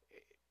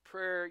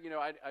 prayer,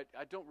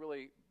 I don't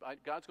really,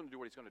 God's going to do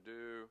what he's going to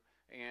do.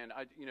 And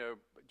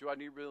do I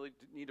really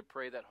need to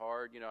pray that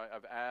hard?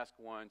 I've asked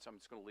once, I'm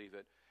just going to leave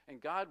it.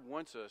 And God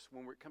wants us,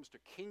 when it comes to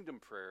kingdom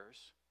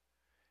prayers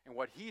and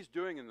what he's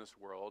doing in this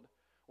world,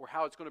 or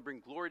how it's going to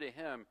bring glory to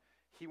him,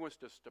 he wants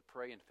us to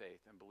pray in faith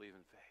and believe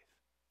in faith.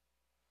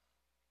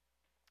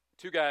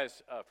 Two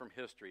guys from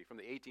history, from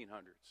the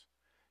 1800s.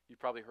 You've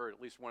probably heard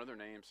at least one of their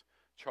names,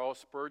 Charles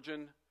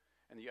Spurgeon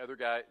and the other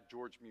guy,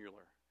 George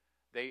Mueller.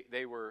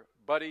 They were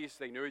buddies.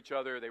 They knew each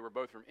other. They were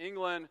both from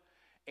England.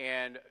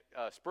 And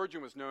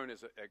Spurgeon was known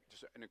as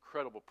just an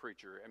incredible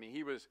preacher. I mean,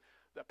 he was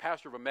the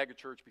pastor of a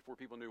megachurch before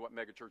people knew what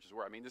megachurches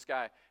were. I mean, this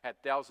guy had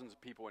thousands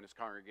of people in his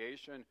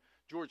congregation.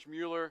 George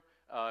Mueller,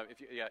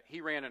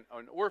 he ran an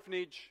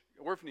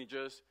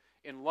orphanages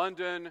in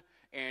London,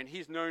 and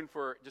he's known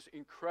for just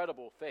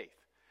incredible faith.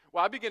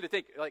 Well, I began to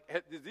think,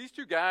 did these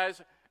two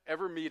guys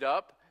ever meet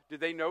up? Did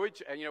they know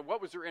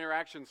what was their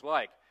interactions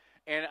like?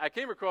 And I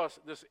came across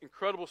this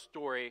incredible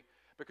story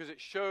because it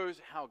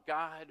shows how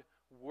God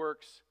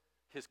works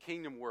his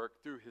kingdom work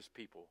through his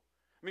people.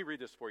 Let me read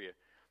this for you.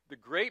 The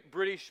great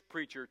British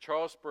preacher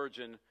Charles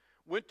Spurgeon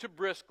went to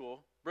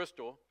Bristol,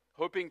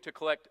 hoping to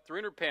collect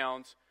 300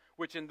 pounds,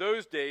 which in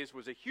those days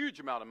was a huge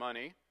amount of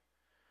money,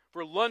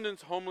 for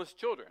London's homeless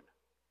children.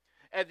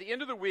 At the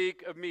end of the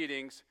week of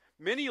meetings,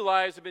 many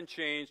lives had been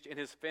changed and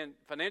his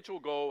financial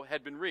goal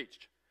had been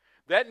reached.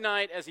 That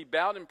night, as he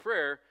bowed in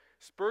prayer,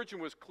 Spurgeon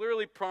was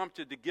clearly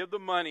prompted to give the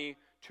money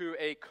to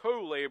a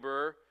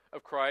co-laborer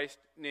of Christ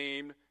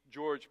named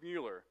George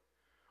Mueller.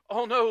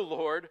 "Oh no,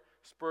 Lord,"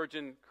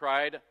 Spurgeon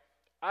cried.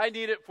 "I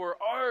need it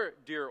for our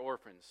dear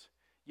orphans."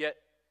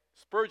 Yet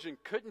Spurgeon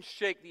couldn't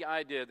shake the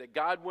idea that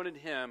God wanted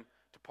him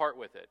to part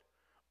with it.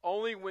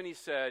 Only when he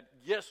said,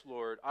 "Yes,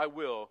 Lord, I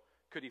will,"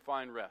 could he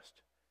find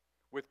rest.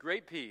 With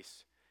great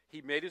peace,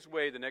 he made his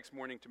way the next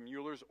morning to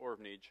Mueller's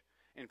orphanage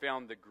and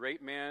found the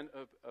great man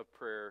of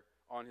prayer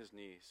on his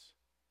knees.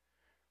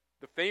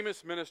 The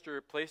famous minister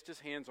placed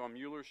his hands on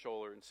Mueller's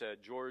shoulder and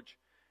said, "George,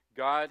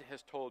 God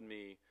has told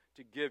me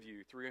to give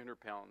you 300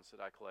 pounds that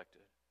I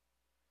collected."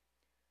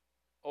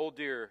 "Oh,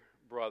 dear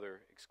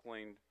brother,"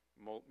 exclaimed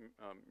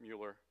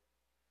Mueller,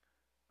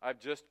 "I've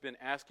just been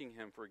asking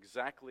him for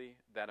exactly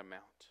that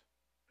amount."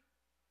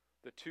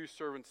 The two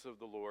servants of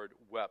the Lord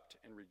wept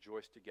and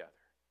rejoiced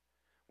together.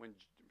 When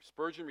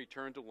Spurgeon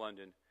returned to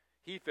London,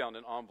 he found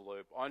an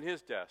envelope on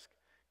his desk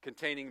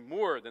containing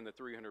more than the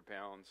 300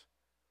 pounds.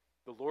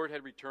 The Lord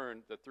had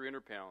returned the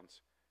 300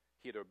 pounds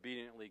he had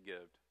obediently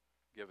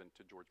given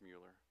to George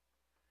Mueller.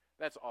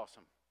 That's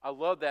awesome. I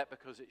love that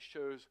because it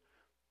shows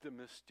the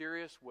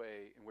mysterious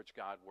way in which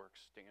God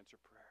works to answer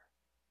prayer.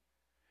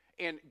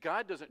 And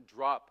God doesn't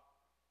drop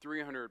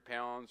 300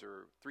 pounds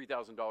or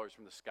 $3,000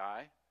 from the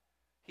sky.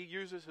 He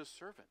uses his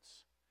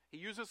servants. He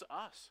uses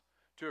us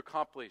to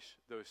accomplish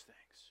those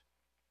things.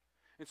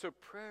 And so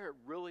prayer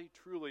really,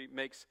 truly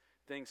makes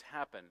things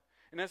happen.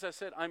 And as I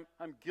said,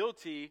 I'm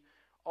guilty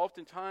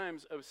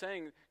oftentimes of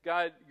saying,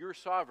 "God, you're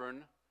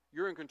sovereign,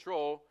 you're in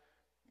control.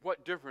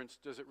 What difference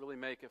does it really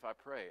make if I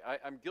pray?"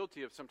 I'm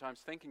guilty of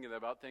sometimes thinking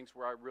about things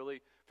where I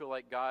really feel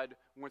like God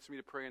wants me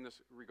to pray in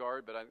this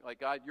regard, but I'm like,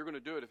 "God, you're going to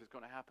do it if it's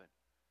going to happen."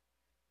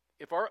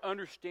 If our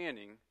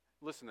understanding,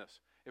 listen to this,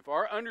 if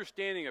our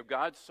understanding of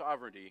God's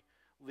sovereignty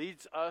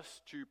leads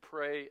us to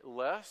pray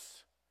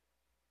less,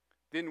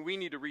 then we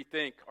need to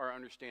rethink our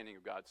understanding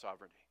of God's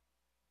sovereignty.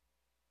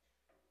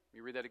 Let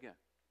me read that again.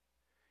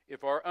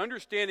 If our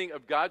understanding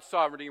of God's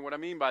sovereignty, and what I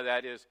mean by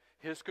that is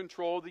his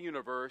control of the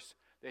universe,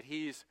 that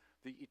he's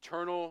the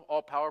eternal,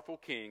 all-powerful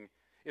king,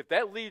 if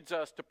that leads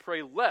us to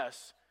pray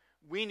less,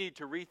 we need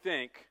to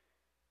rethink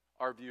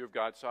our view of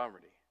God's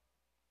sovereignty.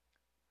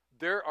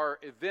 There are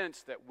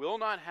events that will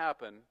not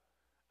happen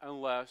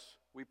unless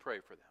we pray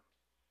for them.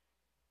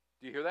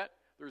 Do you hear that?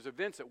 There's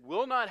events that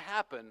will not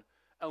happen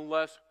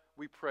unless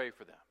we pray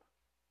for them.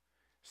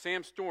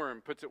 Sam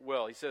Storm puts it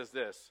well. He says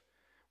this: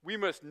 "We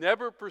must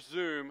never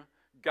presume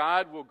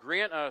God will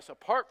grant us,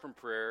 apart from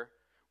prayer,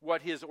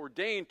 what he has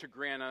ordained to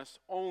grant us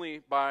only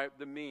by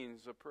the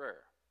means of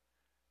prayer."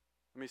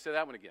 Let me say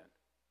that one again.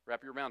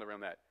 Wrap your mind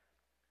around that.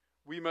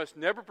 We must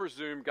never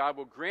presume God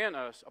will grant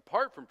us,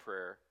 apart from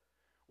prayer,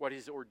 what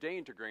he's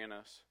ordained to grant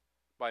us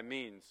by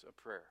means of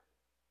prayer.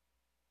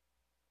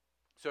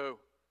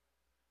 So,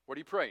 what are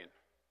you praying?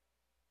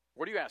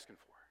 What are you asking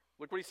for?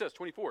 Look what he says,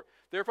 24.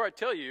 "Therefore I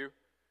tell you,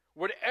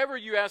 whatever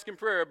you ask in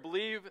prayer,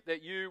 believe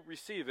that you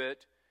receive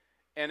it,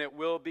 and it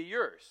will be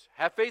yours."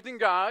 Have faith in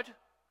God.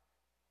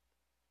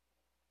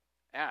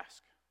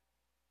 Ask.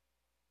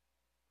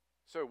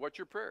 So, what's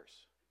your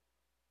prayers?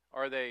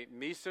 Are they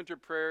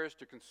me-centered prayers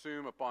to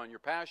consume upon your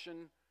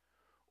passion,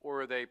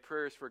 or are they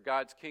prayers for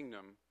God's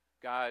kingdom?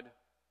 God,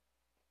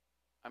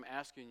 I'm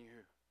asking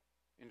you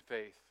in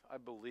faith. I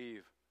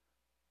believe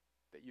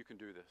that you can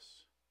do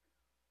this.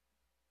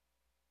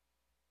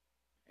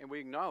 And we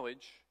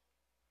acknowledge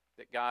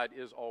that God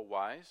is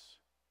all-wise.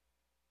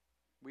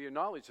 We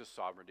acknowledge his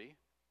sovereignty,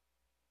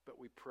 but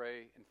we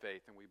pray in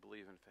faith and we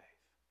believe in faith.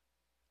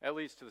 That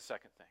leads to the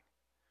second thing.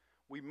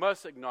 We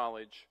must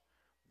acknowledge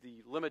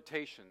the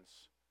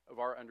limitations of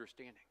our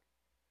understanding.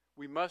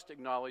 We must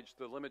acknowledge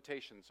the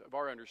limitations of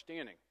our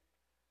understanding.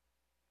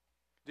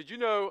 Did you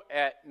know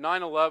at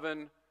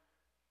 9/11,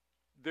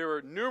 there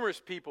were numerous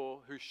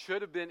people who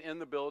should have been in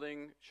the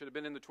building, should have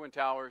been in the Twin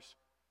Towers,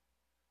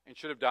 and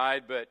should have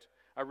died, but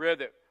I read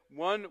that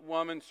one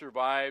woman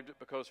survived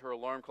because her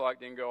alarm clock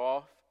didn't go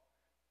off.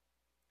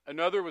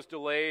 Another was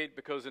delayed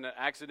because of an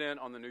accident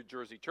on the New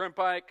Jersey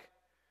Turnpike.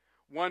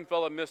 One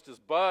fellow missed his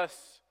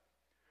bus.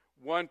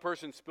 One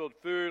person spilled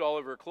food all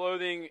over her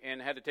clothing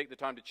and had to take the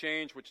time to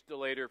change, which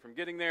delayed her from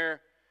getting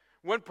there.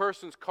 One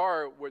person's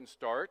car wouldn't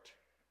start.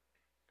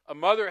 A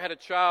mother had a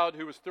child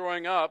who was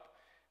throwing a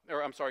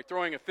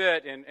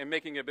fit and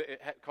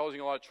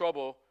causing a lot of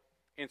trouble,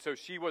 and so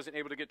she wasn't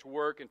able to get to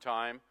work in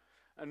time.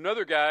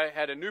 Another guy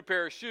had a new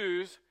pair of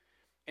shoes,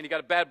 and he got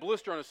a bad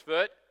blister on his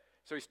foot,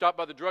 so he stopped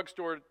by the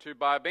drugstore to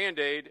buy a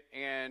Band-Aid,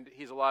 and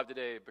he's alive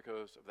today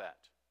because of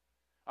that.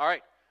 All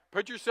right,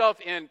 put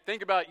yourself in,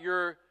 think about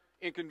your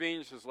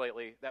inconveniences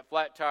lately, that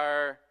flat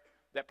tire,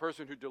 that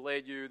person who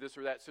delayed you, this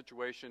or that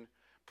situation.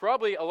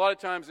 Probably a lot of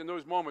times in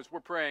those moments we're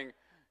praying,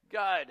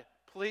 "God,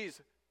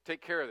 please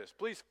take care of this.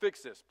 Please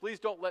fix this. Please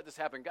don't let this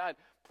happen. God,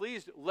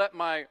 please let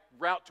my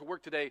route to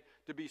work today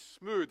to be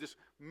smooth. Just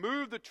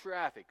move the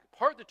traffic,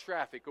 part the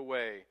traffic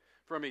away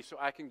from me so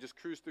I can just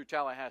cruise through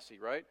Tallahassee,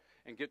 right,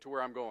 and get to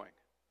where I'm going."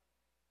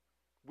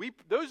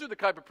 Those are the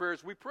type of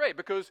prayers we pray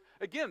because,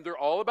 again, they're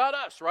all about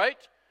us,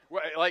 right?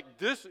 Like,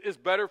 this is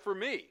better for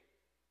me.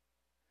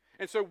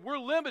 And so we're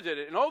limited.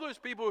 And all those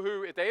people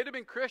who, if they had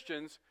been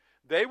Christians,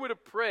 they would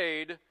have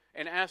prayed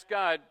and asked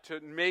God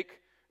to make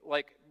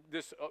like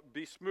this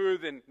be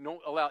smooth and don't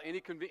allow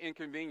any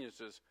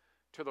inconveniences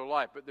to their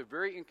life. But the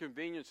very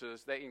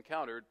inconveniences they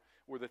encountered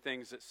were the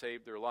things that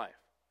saved their life.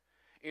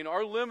 In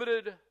our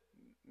limited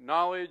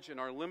knowledge and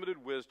our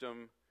limited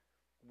wisdom,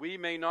 we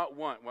may not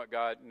want what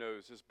God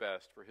knows is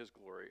best for his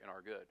glory and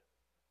our good.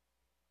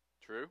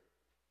 True?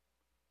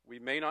 We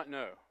may not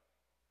know.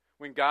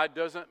 When God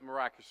doesn't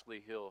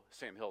miraculously heal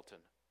Sam Hilton,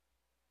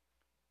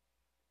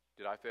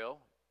 did I fail?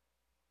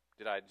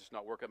 Did I just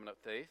not work up enough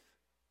faith?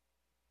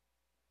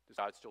 Does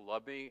God still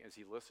love me? Is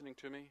he listening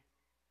to me?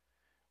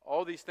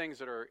 All these things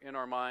that are in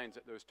our minds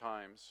at those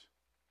times.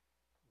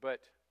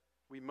 But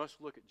we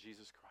must look at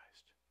Jesus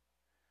Christ.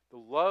 The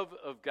love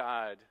of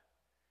God,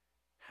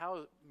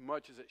 how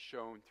much is it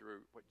shown through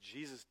what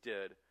Jesus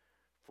did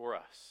for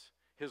us?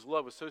 His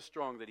love was so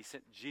strong that he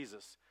sent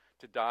Jesus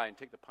to die and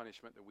take the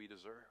punishment that we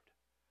deserved.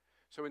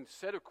 So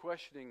instead of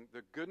questioning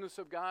the goodness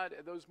of God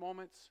at those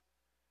moments,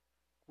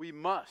 we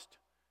must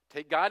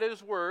take God at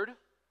his word.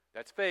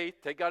 That's faith.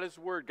 Take God at his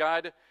word.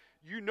 God,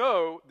 you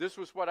know this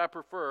was what I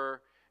prefer,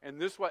 and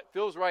this what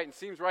feels right and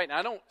seems right, and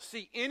I don't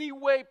see any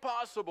way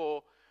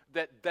possible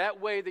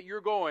that way that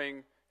you're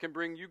going can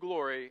bring you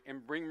glory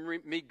and bring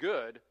me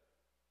good.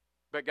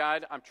 But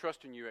God, I'm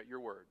trusting you at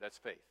your word. That's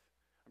faith.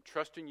 I'm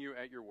trusting you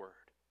at your word.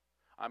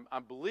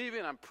 I'm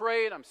believing, I'm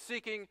praying, I'm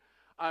seeking,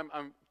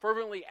 I'm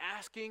fervently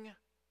asking.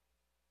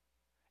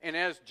 And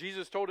as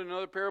Jesus told in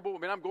another parable,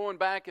 I'm going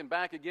back and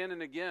back again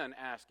and again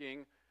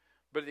asking.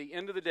 But at the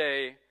end of the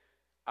day,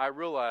 I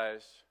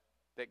realize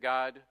that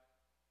God,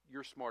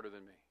 you're smarter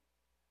than me.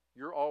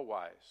 You're all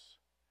wise.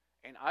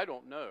 And I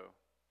don't know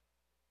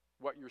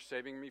what you're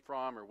saving me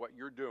from or what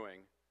you're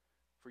doing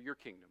for your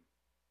kingdom,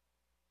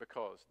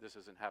 because this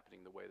isn't happening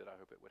the way that I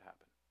hope it would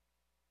happen.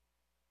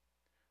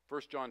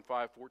 1 John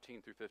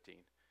 5:14-15.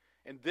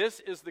 And this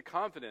is the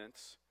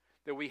confidence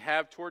that we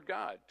have toward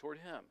God, toward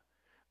him,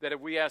 that if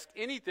we ask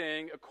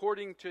anything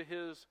according to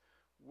his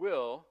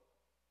will,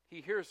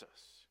 he hears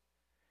us.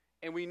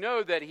 And we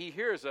know that he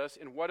hears us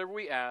in whatever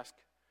we ask.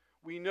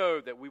 We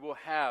know that we will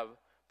have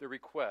the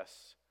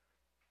requests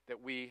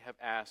that we have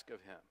asked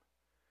of him.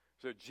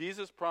 So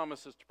Jesus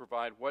promises to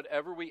provide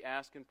whatever we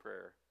ask in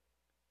prayer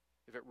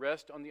if it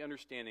rests on the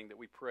understanding that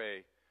we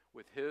pray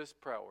with his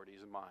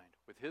priorities in mind,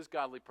 with his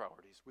godly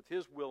priorities, with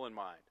his will in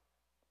mind.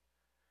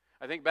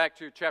 I think back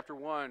to chapter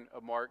 1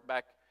 of Mark,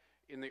 back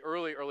in the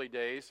early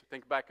days,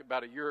 think back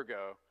about a year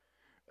ago,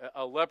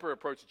 a leper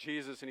approached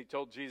Jesus and he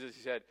told Jesus,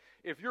 he said,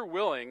 if you're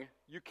willing,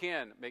 you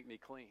can make me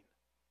clean.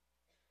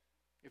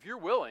 If you're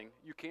willing,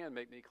 you can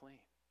make me clean.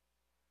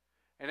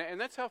 And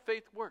that's how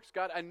faith works.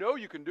 God, I know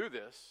you can do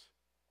this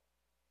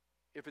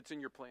if it's in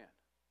your plan.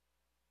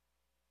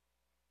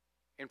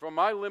 And from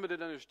my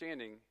limited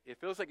understanding, it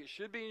feels like it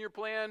should be in your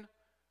plan,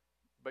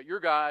 but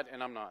you're God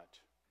and I'm not.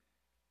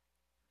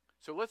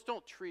 So let's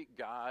don't treat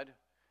God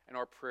and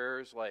our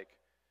prayers like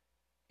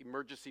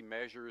emergency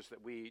measures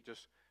that we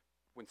just,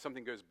 when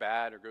something goes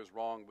bad or goes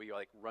wrong, we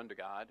like run to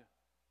God.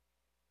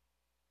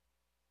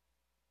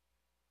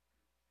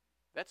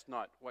 That's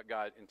not what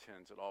God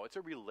intends at all. It's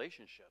a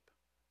relationship.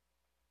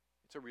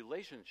 It's a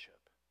relationship.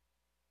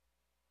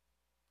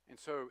 And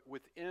so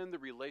within the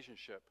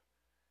relationship,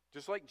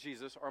 just like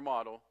Jesus, our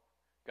model,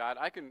 God,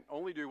 I can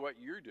only do what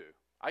you do.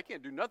 I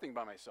can't do nothing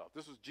by myself.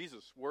 This was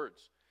Jesus'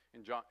 words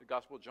in the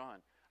Gospel of John.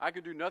 I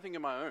can do nothing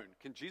of my own.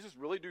 Can Jesus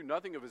really do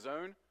nothing of his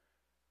own?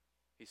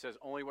 He says,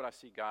 only what I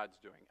see God's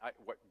doing.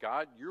 What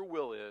God, your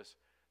will is,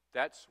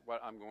 that's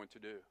what I'm going to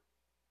do.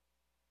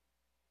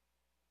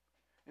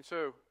 And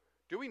so,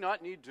 do we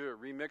not need to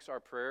remix our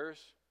prayers?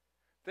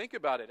 Think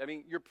about it. I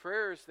mean, your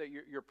prayers that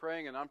you're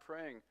praying and I'm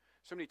praying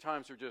so many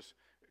times are just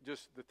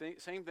the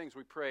same things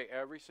we pray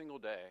every single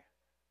day.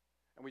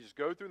 And we just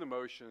go through the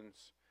motions,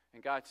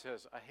 and God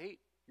says, I hate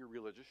your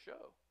religious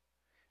show.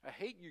 I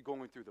hate you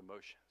going through the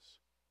motions.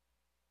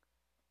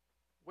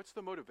 What's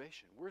the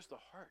motivation? Where's the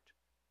heart?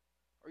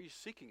 Are you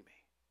seeking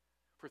me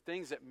for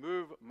things that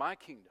move my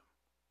kingdom,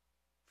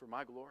 for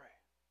my glory?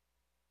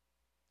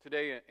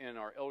 Today in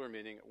our elder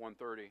meeting at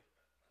 1:30,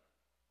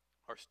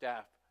 our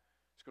staff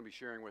is going to be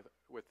sharing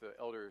with the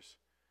elders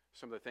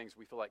some of the things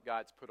we feel like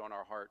God's put on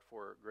our heart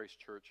for Grace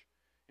Church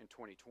in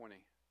 2020.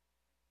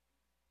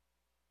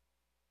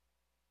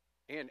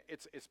 And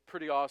it's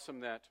pretty awesome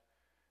that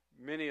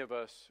many of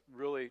us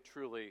really,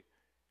 truly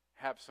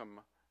have some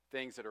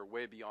things that are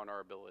way beyond our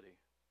ability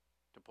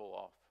to pull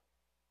off.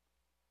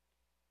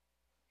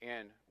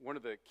 And one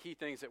of the key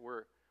things that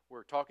we're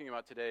talking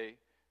about today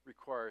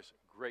requires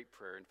great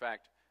prayer. In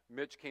fact,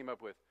 Mitch came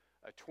up with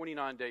a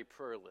 29-day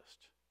prayer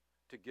list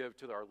to give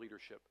to our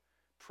leadership.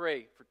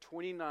 Pray for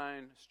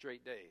 29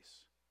 straight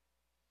days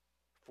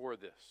for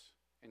this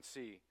and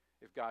see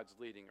if God's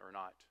leading or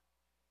not.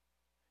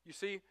 You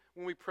see,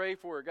 when we pray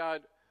for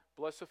God,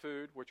 bless the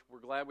food, which we're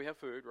glad we have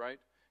food, right?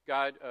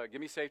 God,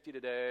 give me safety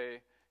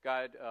today.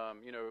 God,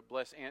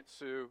 bless Aunt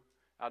Sue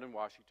out in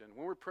Washington.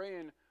 When we're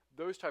praying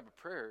those type of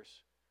prayers,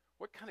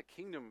 what kind of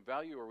kingdom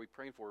value are we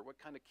praying for? What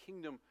kind of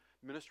kingdom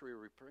ministry are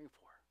we praying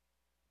for?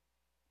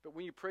 But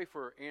when you pray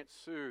for Aunt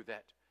Sue,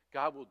 that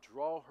God will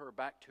draw her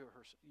back to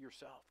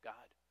yourself, God.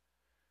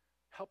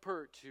 Help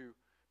her to,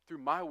 through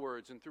my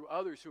words and through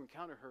others who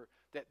encounter her,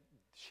 that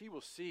she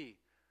will see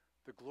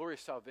the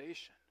glorious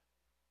salvation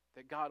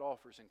that God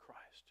offers in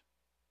Christ.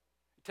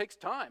 It takes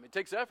time. It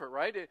takes effort,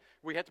 right?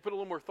 We have to put a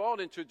little more thought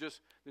into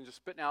than just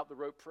spitting out the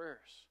rote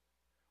prayers.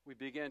 We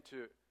begin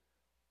to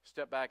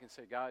step back and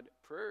say, God,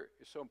 prayer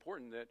is so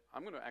important that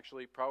I'm going to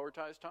actually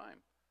prioritize time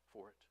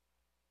for it.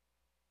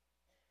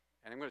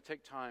 And I'm going to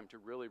take time to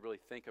really, really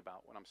think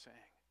about what I'm saying.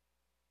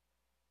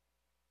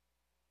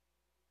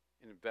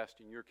 And invest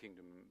in your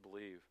kingdom and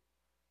believe.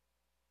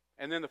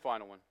 And then the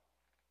final one.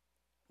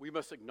 We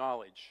must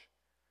acknowledge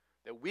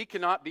that we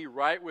cannot be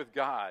right with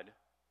God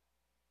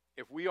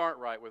if we aren't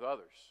right with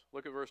others.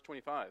 Look at verse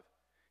 25. He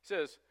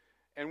says,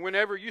 and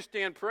whenever you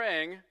stand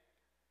praying,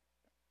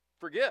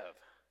 forgive,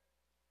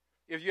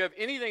 if you have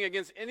anything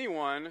against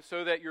anyone,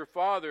 so that your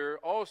Father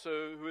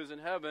also who is in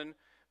heaven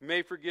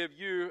may forgive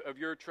you of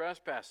your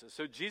trespasses.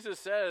 So Jesus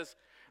says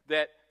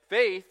that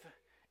faith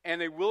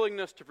and a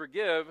willingness to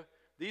forgive,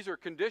 these are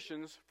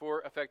conditions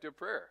for effective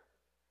prayer.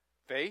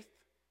 Faith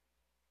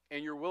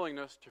and your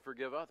willingness to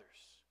forgive others.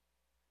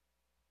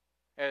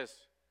 As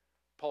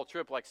Paul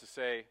Tripp likes to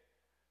say,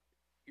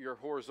 you're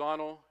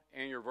horizontal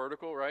and you're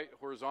vertical, right?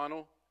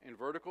 Horizontal and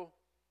vertical.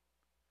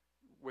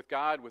 With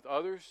God, with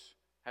others,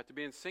 have to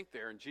be in sync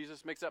there. And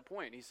Jesus makes that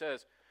point. He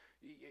says,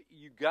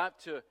 you got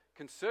to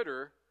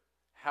consider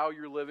how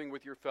you're living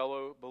with your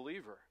fellow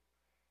believer.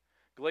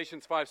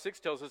 Galatians 5:6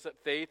 tells us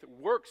that faith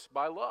works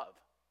by love.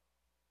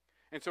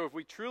 And so if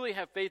we truly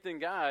have faith in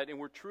God and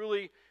we're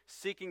truly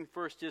seeking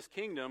first His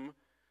kingdom,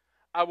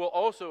 I will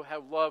also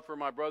have love for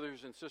my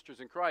brothers and sisters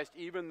in Christ,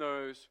 even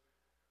those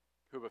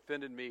who have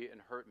offended me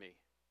and hurt me.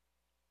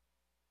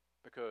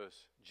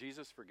 Because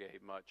Jesus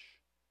forgave much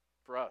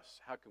for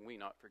us. How can we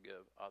not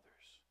forgive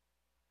others?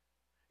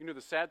 You know,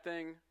 the sad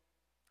thing,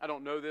 I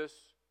don't know this,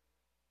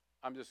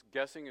 I'm just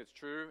guessing it's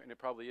true, and it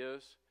probably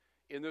is.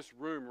 In this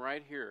room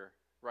right here,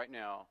 right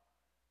now,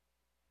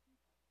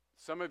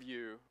 some of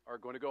you are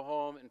going to go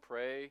home and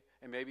pray,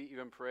 and maybe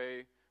even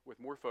pray with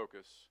more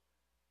focus,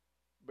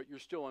 but you're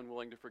still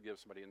unwilling to forgive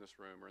somebody in this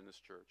room or in this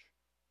church.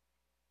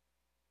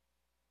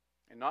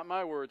 And not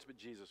my words, but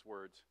Jesus'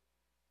 words.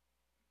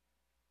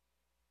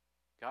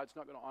 God's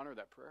not going to honor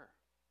that prayer.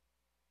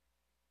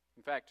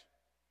 In fact,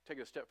 take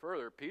it a step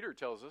further, Peter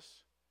tells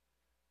us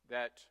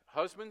that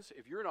husbands,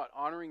 if you're not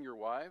honoring your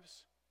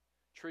wives,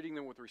 treating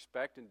them with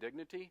respect and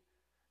dignity,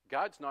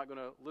 God's not going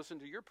to listen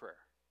to your prayer.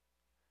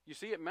 You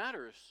see, it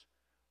matters,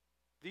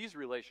 these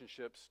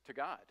relationships, to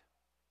God.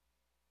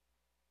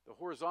 The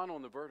horizontal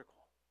and the vertical.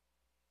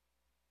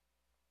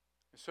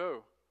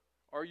 So,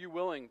 are you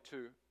willing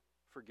to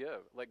forgive,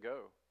 let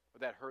go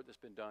of that hurt that's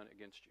been done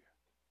against you?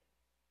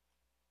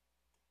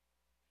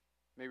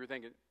 Maybe you're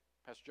thinking,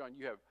 Pastor John,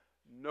 you have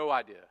no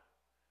idea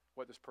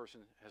what this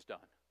person has done.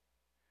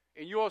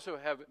 And you also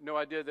have no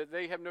idea that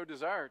they have no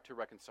desire to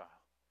reconcile.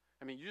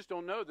 I mean, you just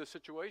don't know the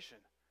situation.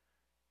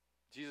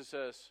 Jesus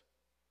says,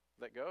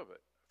 let go of it.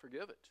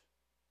 Forgive it.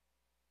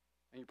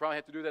 And you probably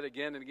have to do that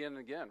again and again and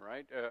again,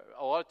 right?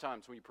 A lot of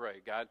times when you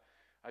pray, God,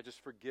 I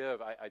just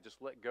forgive. I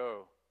just let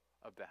go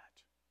of that.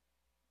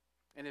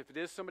 And if it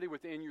is somebody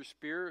within your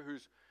sphere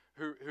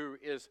who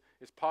is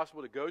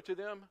possible to go to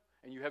them,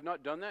 and you have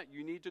not done that,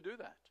 you need to do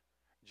that.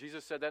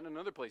 Jesus said that in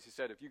another place. He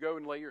said, if you go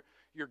and lay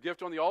your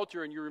gift on the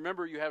altar and you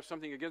remember you have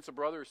something against a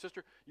brother or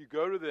sister, you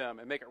go to them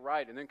and make it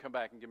right and then come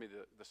back and give me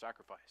the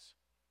sacrifice.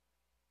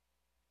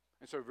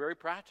 And so very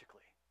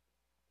practically,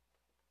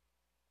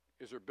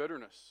 is there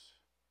bitterness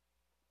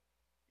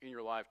in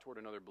your life toward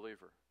another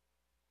believer?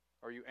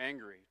 Are you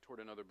angry toward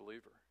another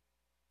believer?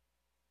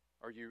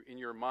 Are you, in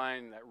your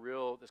mind,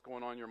 that's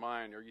going on in your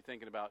mind, are you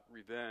thinking about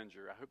revenge,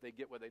 or I hope they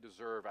get what they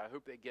deserve, I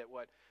hope they get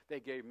what they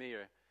gave me?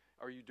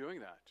 Are you doing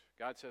that?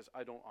 God says,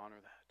 I don't honor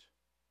that.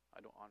 I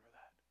don't honor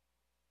that.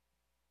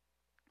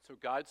 So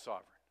God's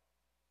sovereign.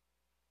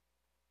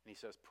 And He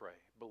says, pray,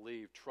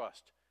 believe,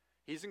 trust.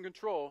 He's in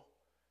control,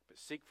 but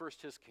seek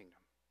first His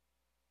kingdom.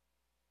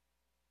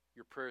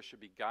 Your prayers should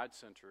be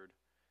God-centered,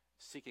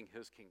 seeking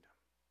His kingdom.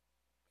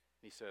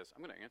 And He says,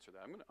 I'm going to answer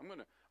that. I'm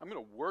going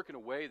to work in a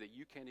way that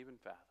you can't even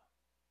fathom.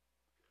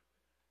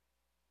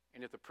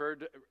 And if the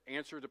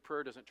answer to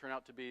prayer doesn't turn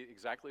out to be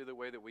exactly the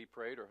way that we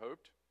prayed or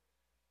hoped,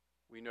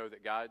 we know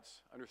that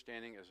God's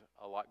understanding is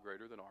a lot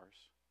greater than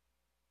ours.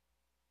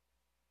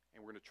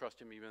 And we're going to trust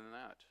Him even in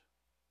that.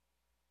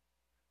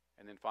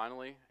 And then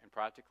finally and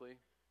practically,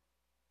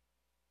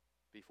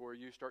 before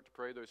you start to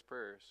pray those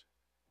prayers,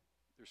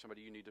 there's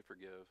somebody you need to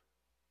forgive.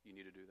 You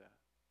need to do that.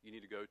 You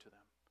need to go to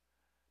them.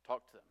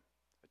 Talk to them.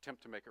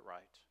 Attempt to make it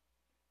right.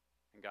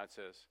 And God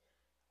says,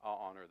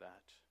 I'll honor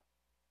that.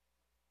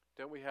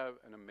 Don't we have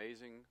an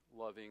amazing,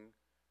 loving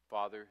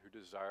Father who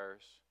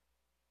desires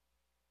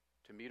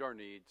to meet our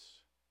needs,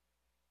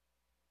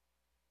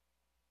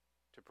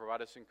 to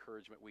provide us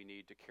encouragement we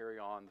need to carry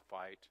on the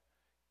fight,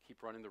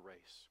 keep running the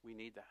race? We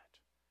need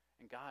that.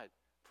 And God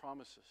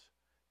promises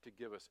to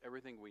give us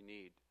everything we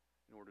need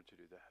in order to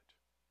do that.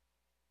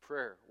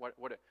 prayer.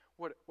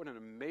 What an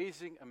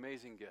amazing,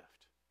 amazing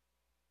gift.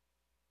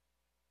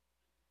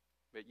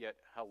 But yet,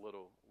 how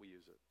little we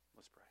use it.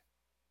 Let's pray.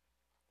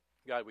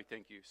 God, we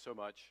thank you so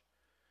much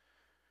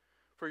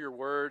for your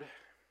word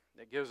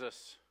that gives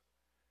us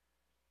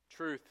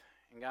truth.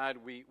 And God,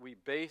 we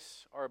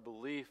base our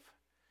belief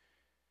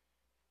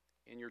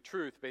in your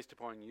truth based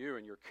upon you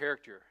and your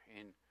character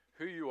and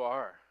who you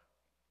are.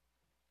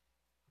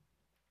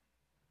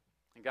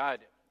 And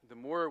God, the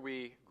more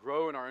we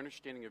grow in our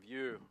understanding of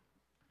you,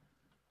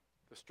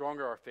 the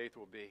stronger our faith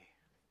will be.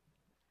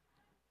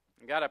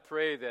 And God, I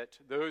pray that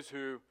those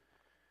who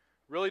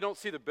really don't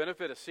see the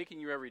benefit of seeking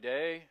you every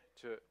day,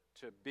 to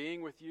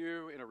being with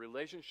you in a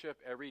relationship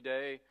every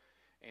day,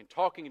 and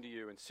talking to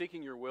you and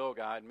seeking your will,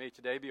 God, may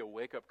today be a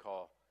wake-up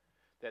call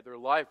that their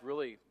life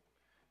really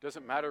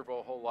doesn't matter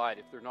for a whole lot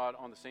if they're not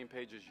on the same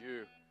page as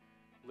you,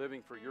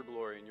 living for your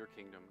glory and your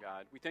kingdom,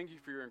 God. We thank you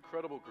for your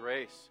incredible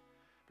grace,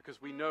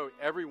 because we know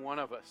every one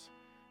of us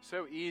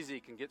so easy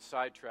can get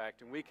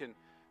sidetracked, and we can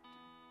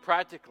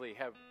practically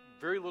have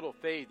very little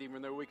faith,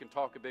 even though we can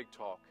talk a big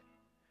talk.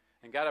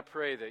 And God, I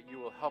pray that you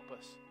will help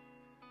us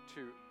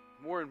to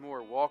more and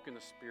more walk in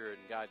the Spirit,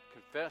 and God,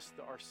 confess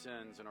our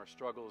sins and our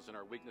struggles and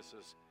our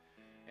weaknesses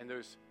and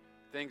those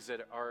things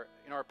that are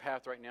in our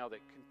path right now that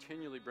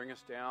continually bring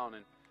us down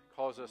and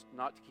cause us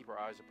not to keep our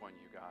eyes upon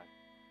you, God.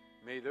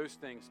 May those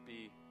things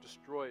be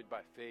destroyed by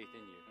faith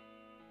in you.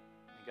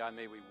 And God,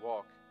 may we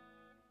walk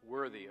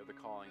worthy of the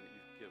calling that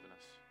you've given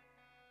us.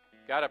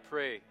 God, I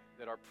pray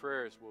that our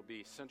prayers will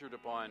be centered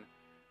upon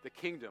the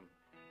kingdom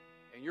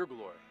and your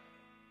glory.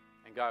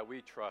 And God,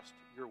 we trust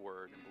your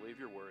word and believe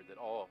your word that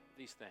all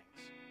these things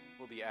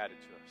will be added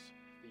to us,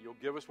 that you'll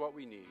give us what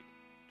we need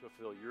to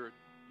fulfill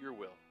your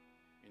will.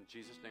 In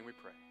Jesus' name we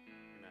pray.